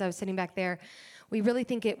today as I was sitting back there, we really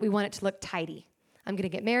think we want it to look tidy. I'm going to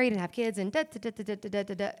get married and have kids and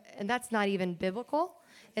and that's not even biblical.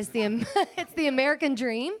 It's the American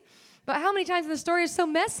dream. But how many times in the story is so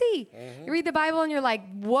messy? Mm-hmm. You read the Bible and you're like,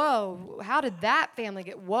 whoa, how did that family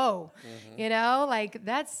get, whoa? Mm-hmm.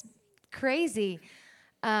 That's crazy.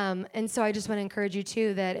 And so I just want to encourage you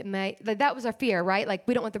too that that was our fear, right? Like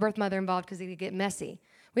we don't want the birth mother involved because it could get messy.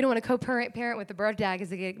 We don't want to co-parent with the birth dad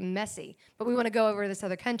because it get messy. But we want to go over to this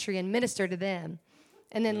other country and minister to them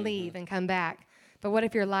and then leave and come back. But what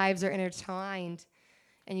if your lives are intertwined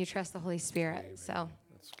and you trust the Holy Spirit? Amen. So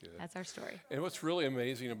that's good. That's our story. And what's really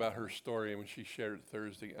amazing about her story, and when she shared it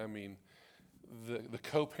Thursday, the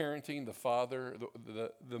co-parenting, the father,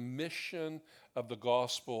 the mission of the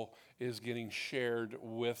gospel is getting shared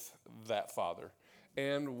with that father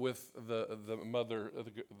and with the mother,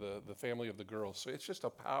 the family of the girls. So it's just a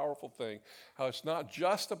powerful thing, how it's not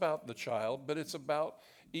just about the child, but it's about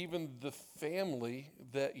even the family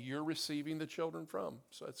that you're receiving the children from.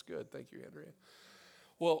 So that's good. Thank you, Andrea.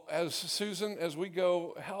 Well, Susan, as we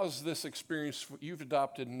go, how has this experience, you've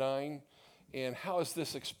adopted 9, and how has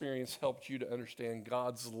this experience helped you to understand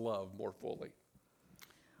God's love more fully?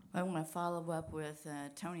 I want to follow up with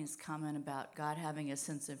Tony's comment about God having a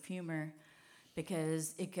sense of humor,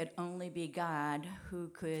 because it could only be God who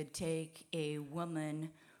could take a woman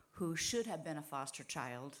who should have been a foster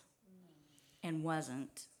child and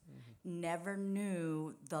wasn't, never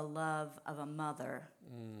knew the love of a mother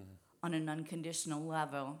on an unconditional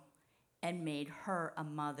level, and made her a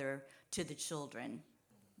mother to the children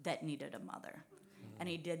that needed a mother. And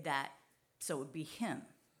he did that so it would be him.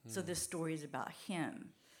 So this story is about him,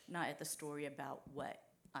 not the story about what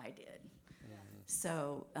I did.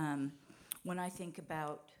 So when I think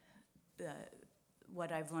about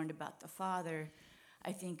what I've learned about the Father,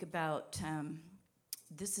 I think about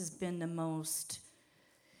this has been the most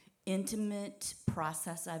intimate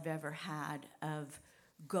process I've ever had of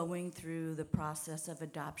going through the process of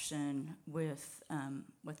adoption with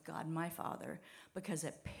God, my Father, because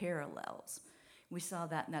it parallels. We saw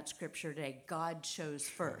that in that scripture today. God chose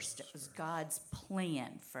first. It was God's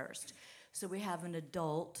plan first. So we have an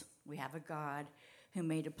adult, we have a God who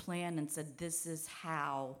made a plan and said, this is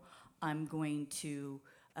how I'm going to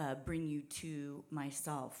bring you to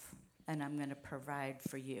myself, and I'm going to provide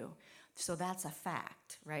for you. So that's a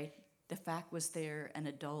fact, right? The fact was there, an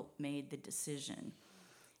adult made the decision.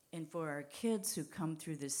 And for our kids who come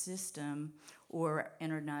through the system, or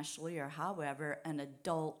internationally, or however, an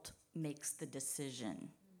adult makes the decision.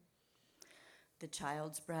 The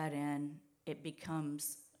child's brought in, it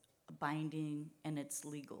becomes binding, and it's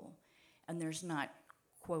legal. And there's not,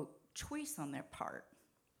 quote, choice on their part.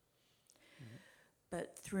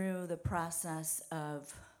 But through the process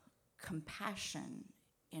of compassion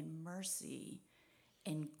and mercy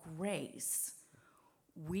and grace,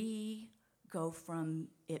 we go from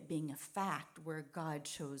it being a fact where God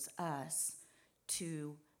chose us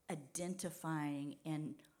to identifying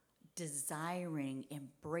and desiring,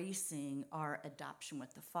 embracing our adoption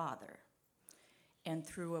with the Father. And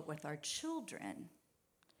through it with our children,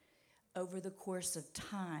 over the course of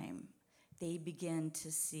time, they begin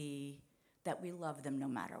to see that we love them no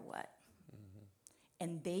matter what.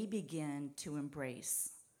 And they begin to embrace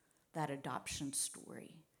that adoption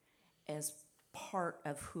story as part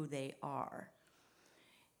of who they are.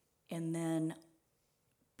 And then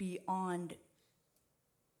beyond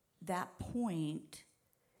that point,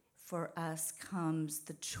 for us comes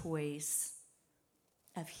the choice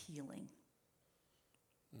of healing.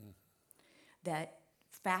 That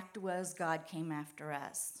fact was God came after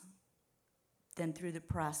us. Then through the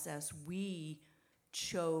process, we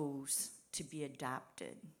chose to be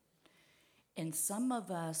adopted. And some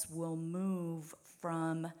of us will move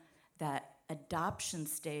from that adoption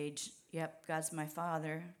stage, yep, God's my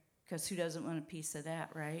father, because who doesn't want a piece of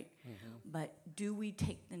that, right? But do we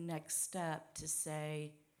take the next step to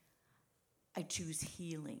say, I choose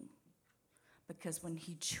healing? Because when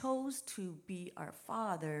he chose to be our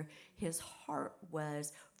father, his heart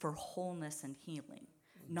was for wholeness and healing.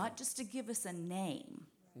 Not just to give us a name,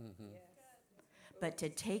 but to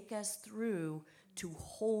take us through to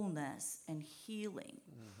wholeness and healing.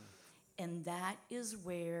 And that is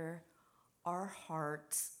where our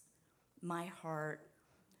hearts, my heart,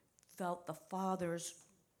 felt the Father's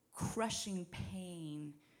crushing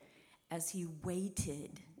pain as he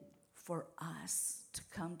waited for us to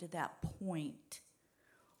come to that point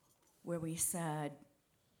where we said,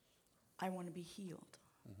 I want to be healed.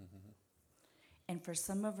 And for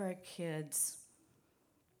some of our kids,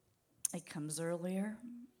 it comes earlier,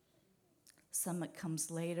 some it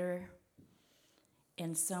comes later,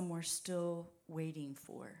 and some we're still waiting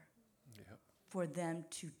for. Yep. For them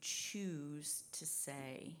to choose to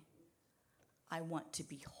say, I want to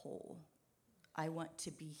be whole. I want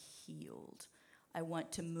to be healed. I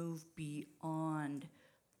want to move beyond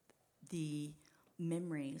the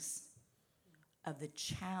memories of the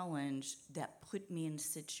challenge that put me in a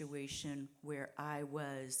situation where I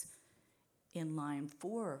was in line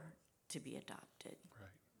for to be adopted.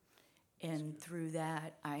 Right. And through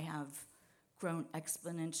that, I have grown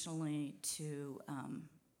exponentially to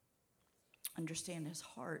understand his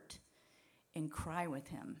heart and cry with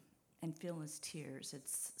him and feel his tears.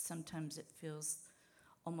 Sometimes it feels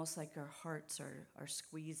almost like our hearts are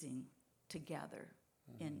squeezing together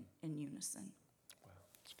in unison. Wow,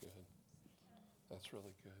 that's good. That's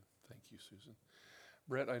really good. Thank you, Susan.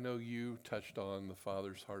 Brett, I know you touched on the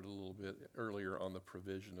Father's heart a little bit earlier on the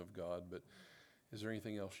provision of God, but is there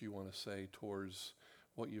anything else you want to say towards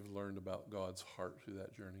what you've learned about God's heart through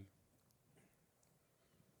that journey?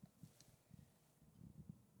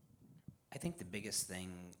 I think the biggest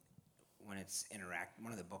thing when it's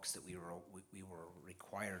one of the books that we were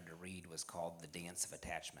required to read was called The Dance of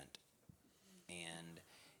Attachment. And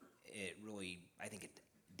it really,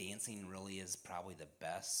 dancing really is probably the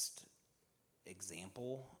best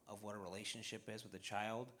example of what a relationship is with a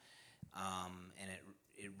child. And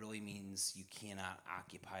it really means you cannot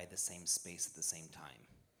occupy the same space at the same time.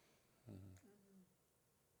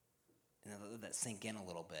 And let that sink in a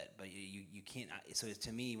little bit, but you can't. So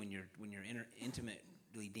to me, when you're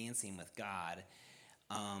intimately dancing with God,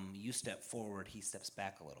 you step forward, he steps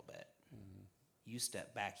back a little bit. You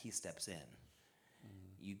step back, he steps in.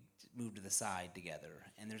 You move to the side together,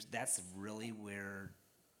 and that's really where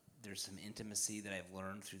there's some intimacy that I've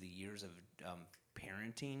learned through the years of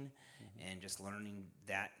parenting, and just learning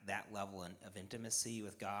that level of intimacy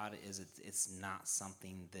with God is it's not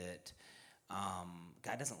something that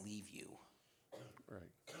God doesn't leave you.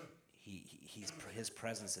 Right. His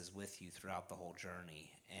presence is with you throughout the whole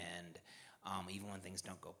journey, and even when things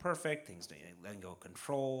don't go perfect, things don't go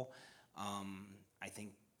control. I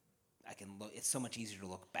think I can look. It's so much easier to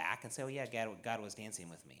look back and say, "Oh yeah, God was dancing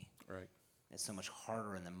with me." Right. It's so much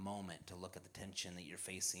harder in the moment to look at the tension that you're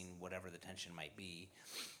facing, whatever the tension might be,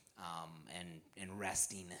 and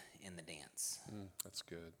resting in the dance. That's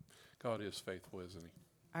good. God is faithful, isn't he?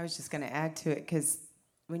 I was just going to add to it because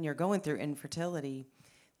when you're going through infertility,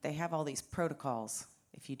 they have all these protocols.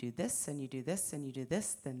 If you do this and you do this and you do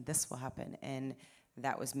this, then this will happen. And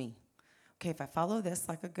that was me. Okay, if I follow this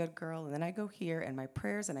like a good girl, and then I go here and my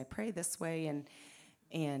prayers and I pray this way,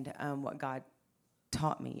 and what God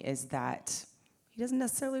taught me is that he doesn't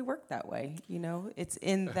necessarily work that way. You know, it's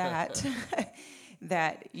in that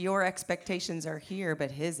that your expectations are here,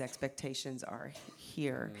 but his expectations are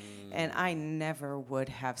here. And I never would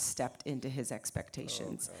have stepped into his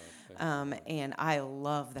expectations. And I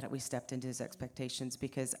love that we stepped into his expectations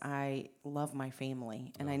because I love my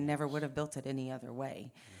family, and I never would have built it any other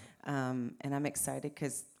way. And I'm excited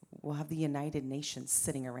because we'll have the United Nations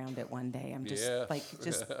sitting around it one day. I'm just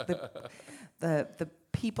just the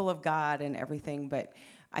people of God and everything. But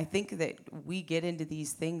I think that we get into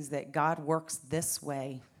these things that God works this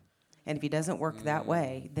way, and if he doesn't work that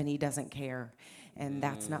way, then he doesn't care. And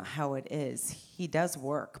that's not how it is. He does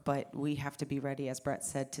work, but we have to be ready, as Brett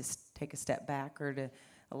said, to take a step back or to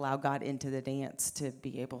allow God into the dance to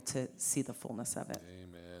be able to see the fullness of it.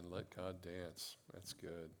 Amen. Let God dance. That's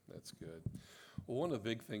good. That's good. Well, one of the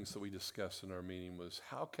big things that we discussed in our meeting was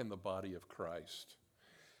how can the body of Christ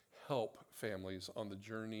help families on the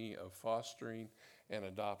journey of fostering and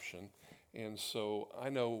adoption. And so I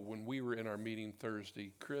know when we were in our meeting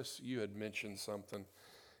Thursday, Chris, you had mentioned something,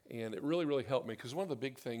 and it really, really helped me, because one of the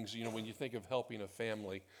big things, when you think of helping a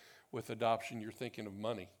family with adoption, you're thinking of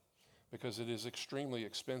money, because it is extremely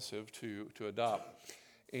expensive to adopt.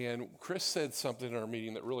 And Chris said something in our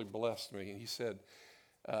meeting that really blessed me, and he said,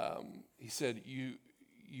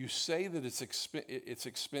 you say that it's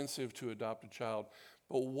expensive to adopt a child,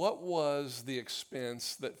 but what was the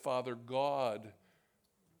expense that Father God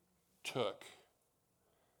took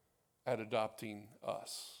at adopting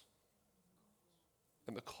us?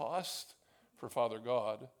 And the cost for Father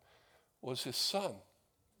God was his son.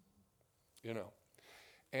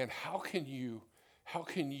 And how can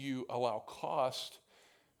you allow cost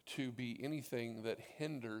to be anything that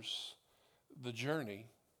hinders the journey?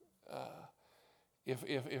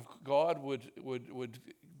 If God would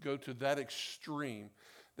go to that extreme,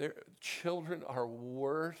 their children are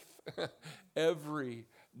worth every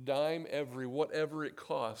dime, every whatever it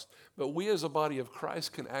costs. But we as a body of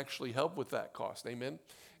Christ can actually help with that cost. Amen.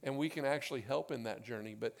 And we can actually help in that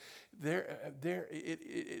journey. But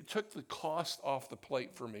it took the cost off the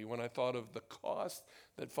plate for me when I thought of the cost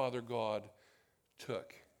that Father God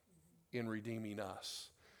took in redeeming us.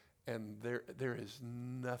 And there is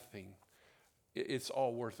nothing. It's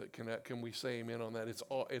all worth it. Can we say amen on that?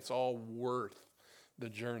 It's all worth the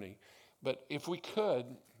journey. But if we could,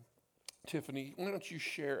 Tiffany, why don't you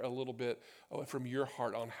share a little bit from your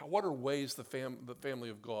heart on what are ways the family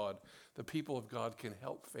of God, the people of God, can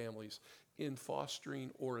help families in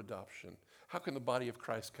fostering or adoption? How can the body of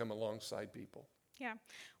Christ come alongside people? Yeah.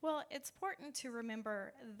 Well, it's important to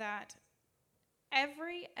remember that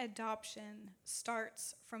every adoption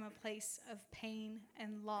starts from a place of pain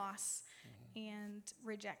and loss and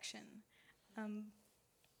rejection.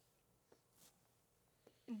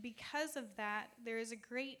 Because of that, there is a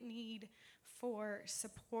great need for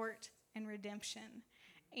support and redemption.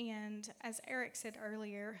 And as Eric said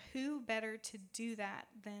earlier, who better to do that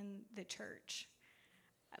than the church?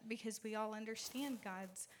 Because we all understand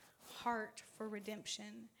God's heart for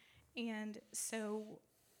redemption. And so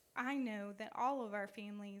I know that all of our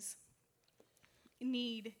families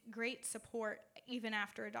need great support even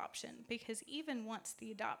after adoption, because even once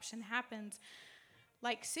the adoption happens,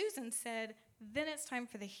 like Susan said, then it's time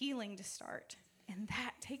for the healing to start. And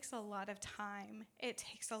that takes a lot of time. It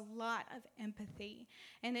takes a lot of empathy.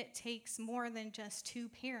 And it takes more than just two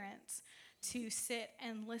parents to sit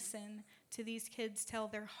and listen to these kids tell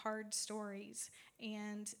their hard stories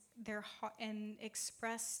and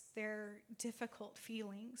express their difficult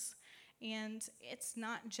feelings. And it's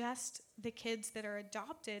not just the kids that are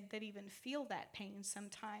adopted that even feel that pain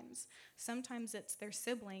sometimes. Sometimes it's their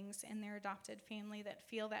siblings and their adopted family that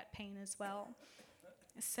feel that pain as well.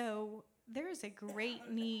 So there is a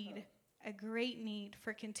great need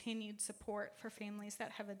for continued support for families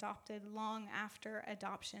that have adopted long after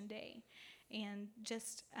adoption day. And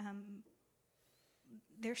just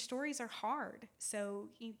their stories are hard, so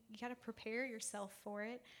you got to prepare yourself for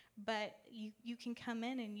it. But you can come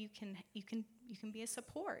in and you can be a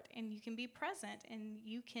support, and you can be present, and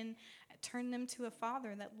you can turn them to a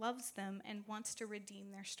Father that loves them and wants to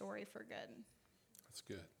redeem their story for good. That's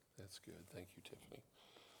good. That's good. Thank you, Tiffany.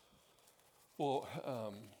 Well,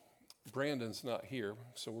 Brandon's not here,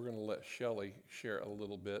 so we're going to let Shelley share a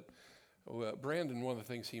little bit. Brandon, one of the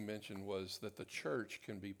things he mentioned was that the church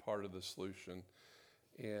can be part of the solution,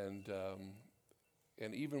 and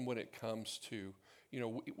even when it comes to,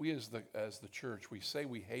 we as the church, we say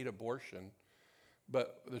we hate abortion,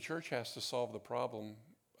 but the church has to solve the problem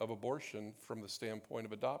of abortion from the standpoint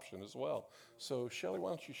of adoption as well. So, Shelley, why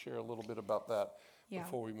don't you share a little bit about that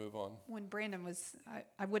before we move on? When Brandon was,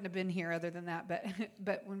 I wouldn't have been here other than that,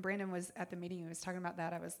 but when Brandon was at the meeting, he was talking about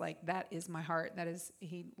that, I was like, that is my heart.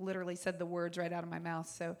 He literally said the words right out of my mouth.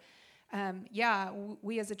 So,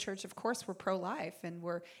 we as a church, of course, we're pro-life and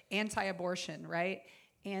we're anti-abortion, right?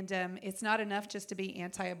 And it's not enough just to be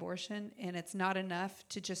anti-abortion, and it's not enough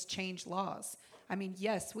to just change laws. I mean,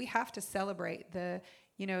 yes, we have to celebrate that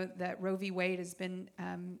Roe v. Wade has been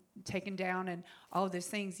taken down and all of those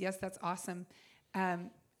things. Yes, that's awesome.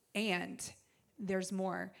 And there's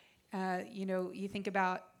more. You think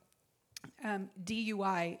about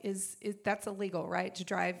DUI that's illegal, right? To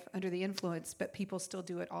drive under the influence, but people still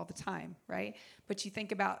do it all the time, right? But you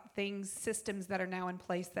think about systems that are now in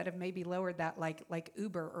place that have maybe lowered that, like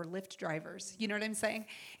Uber or Lyft drivers. You know what I'm saying?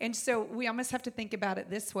 And so we almost have to think about it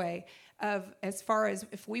this way: of as far as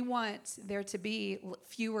if we want there to be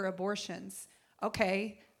fewer abortions,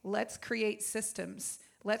 okay, let's create systems.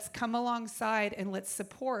 Let's come alongside and let's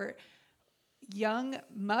support young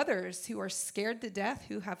mothers who are scared to death,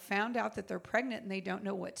 who have found out that they're pregnant and they don't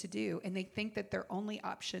know what to do, and they think that their only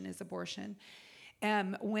option is abortion,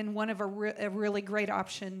 when one of a really great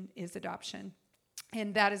option is adoption.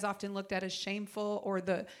 And that is often looked at as shameful or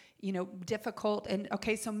difficult. And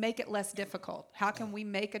okay, so make it less difficult. How can we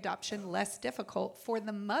make adoption less difficult for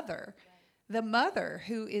the mother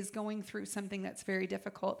who is going through something that's very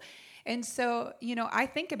difficult? And so, I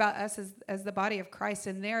think about us as the body of Christ,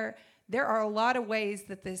 and there are a lot of ways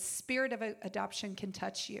that the spirit of adoption can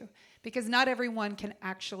touch you, because not everyone can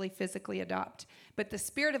actually physically adopt. But the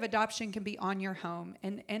spirit of adoption can be on your home,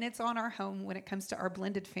 and it's on our home when it comes to our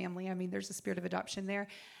blended family. I mean, there's a spirit of adoption there.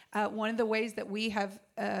 One of the ways that we have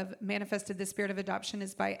manifested the spirit of adoption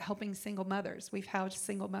is by helping single mothers. We've housed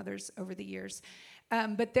single mothers over the years.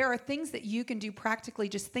 But there are things that you can do practically.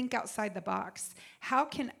 Just think outside the box. How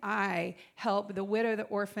can I help the widow, the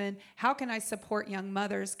orphan? How can I support young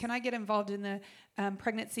mothers? Can I get involved in the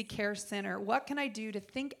pregnancy care center? What can I do to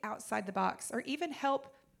think outside the box, or even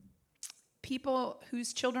help people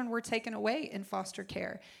whose children were taken away in foster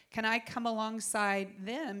care? Can I come alongside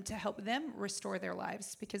them to help them restore their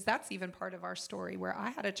lives? Because that's even part of our story, where I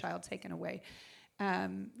had a child taken away,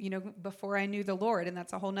 before I knew the Lord, and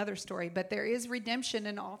that's a whole nother story. But there is redemption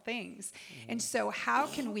in all things. Mm-hmm. And so how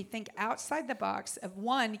can we think outside the box of,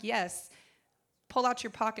 one, yes, pull out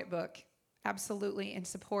your pocketbook, absolutely, and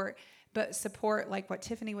support, but support like what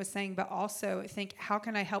Tiffany was saying, but also think, how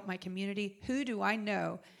can I help my community? Who do I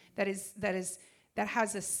know that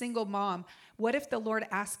has a single mom? What if the Lord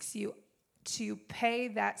asks you to pay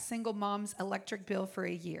that single mom's electric bill for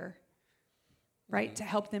a year, right? Mm-hmm. To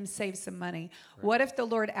help them save some money. Right. What if the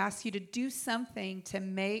Lord asks you to do something to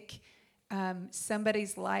make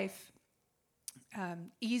somebody's life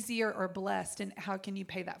easier or blessed, and how can you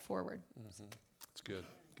pay that forward? Mm-hmm. That's good.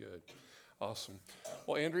 Awesome.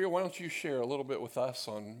 Well, Andrea, why don't you share a little bit with us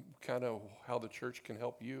on kind of how the church can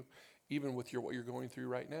help you, even with what you're going through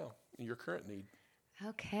right now, your current need.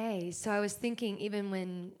 Okay, so I was thinking, even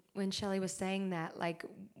when Shelley was saying that, like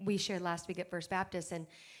we shared last week at First Baptist, and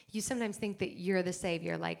you sometimes think that you're the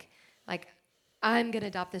savior, like I'm gonna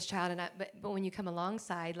adopt this child, but when you come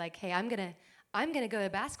alongside, like, hey, I'm gonna go to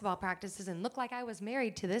basketball practices and look like I was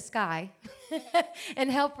married to this guy, and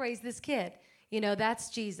help raise this kid. That's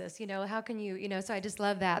Jesus. How can you? So I just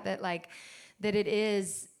love that it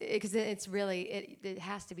is, because it's really, it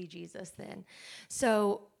has to be Jesus then.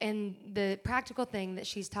 So, and the practical thing that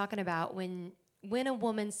she's talking about, when a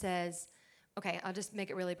woman says, okay, I'll just make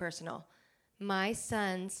it really personal. My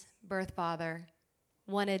son's birth father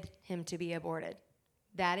wanted him to be aborted.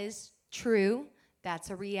 That is true. That's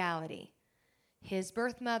a reality. His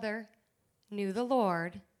birth mother knew the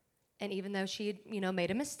Lord, and even though she had,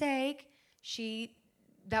 made a mistake,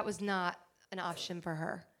 that was not an option for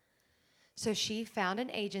her. So she found an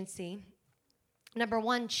agency. Number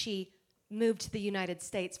one, she moved to the United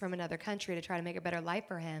States from another country to try to make a better life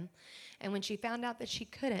for him. And when she found out that she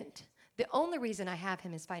couldn't, the only reason I have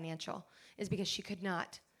him is financial, is because she could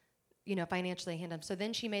not, financially hand him. So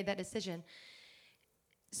then she made that decision.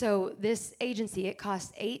 So this agency, it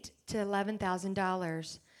cost $8,000 to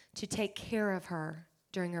 $11,000 to take care of her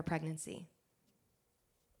during her pregnancy.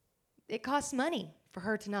 It costs money for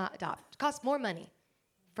her to not adopt. It costs more money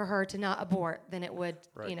for her to not abort than it would,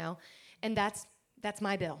 right. And that's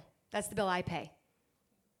my bill. That's the bill I pay.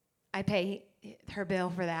 I pay her bill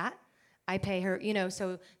for that. I pay her,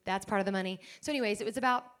 so that's part of the money. So anyways, it was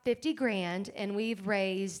about $50,000, and we've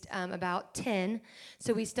raised about 10.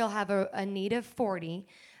 So we still have a need of 40.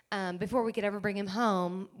 Before we could ever bring him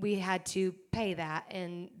home, we had to pay that,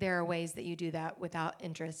 and there are ways that you do that without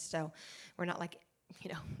interest. So we're not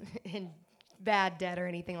in bad debt or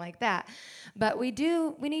anything like that. But we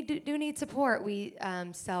do need support. We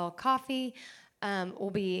sell coffee. I'll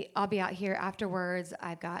be out here afterwards.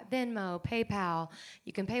 I've got Venmo, PayPal.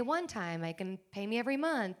 You can pay one time. I can pay me every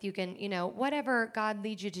month. You can, whatever God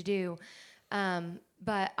leads you to do.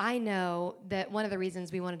 But I know that one of the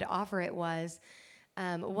reasons we wanted to offer it was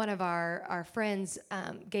one of our friends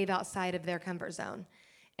gave outside of their comfort zone,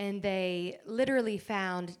 and they literally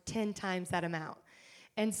found 10 times that amount.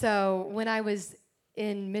 And so when I was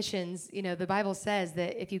in missions, the Bible says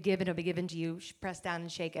that if you give, it'll be given to you, pressed down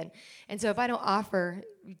and shaken. And so if I don't offer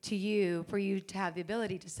to you for you to have the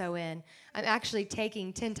ability to sow in, I'm actually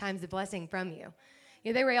taking 10 times the blessing from you.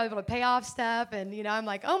 They were able to pay off stuff, and, I'm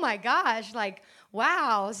like, oh my gosh,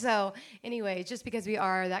 wow. So anyway, just because we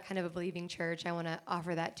are that kind of a believing church, I want to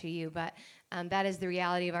offer that to you. But that is the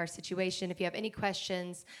reality of our situation. If you have any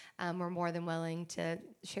questions, we're more than willing to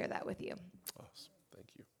share that with you. Awesome. Thank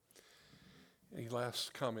you. Any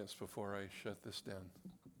last comments before I shut this down?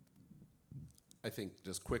 I think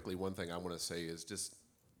just quickly, one thing I want to say is just,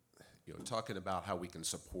 talking about how we can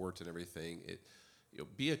support and everything.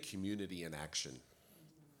 Be a community in action.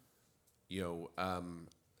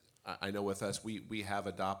 I know with us, we have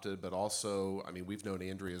adopted, but also, we've known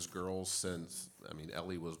Andrea's girls since,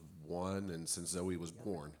 Ellie was 1 and since Zoe was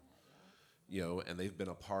born, and they've been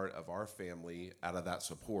a part of our family out of that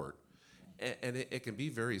support. And it can be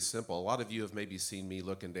very simple. A lot of you have maybe seen me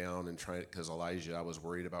looking down and trying, because Elijah, I was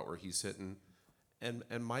worried about where he's sitting. And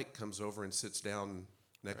Mike comes over and sits down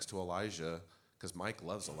next to Elijah, because Mike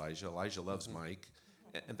loves Elijah. Elijah loves Mike.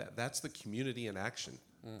 And that's the community in action.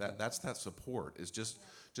 That's that support, is just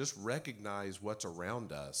recognize what's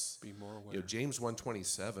around us. Be more aware. James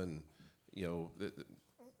 1:27, the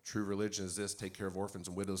true religion is this: take care of orphans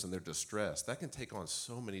and widows in their distress. That can take on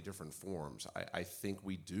so many different forms. I think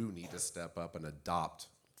we do need to step up and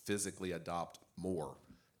physically adopt more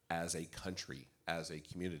as a country, as a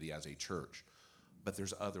community, as a church. But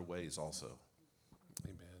there's other ways also.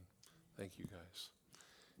 Amen. Thank you, guys.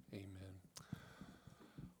 Amen.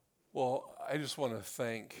 Well, I just want to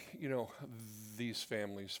thank, these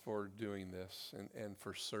families for doing this and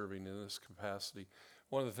for serving in this capacity.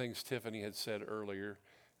 One of the things Tiffany had said earlier,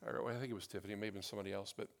 or I think it was Tiffany, it may have been somebody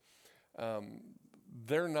else, but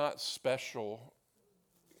they're not special.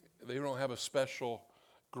 They don't have a special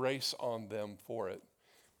grace on them for it.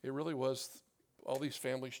 It really was, all these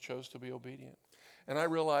families chose to be obedient. And I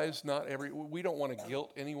realize we don't want to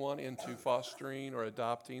guilt anyone into fostering or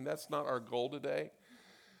adopting. That's not our goal today.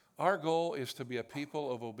 Our goal is to be a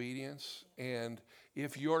people of obedience. And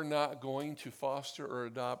if you're not going to foster or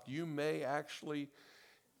adopt, you may actually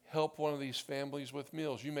help one of these families with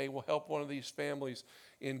meals. You may help one of these families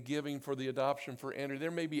in giving for the adoption for Andrew.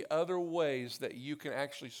 There may be other ways that you can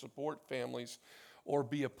actually support families or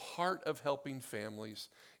be a part of helping families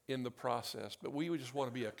in the process. But we just want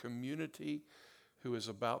to be a community who is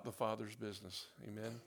about the Father's business. Amen.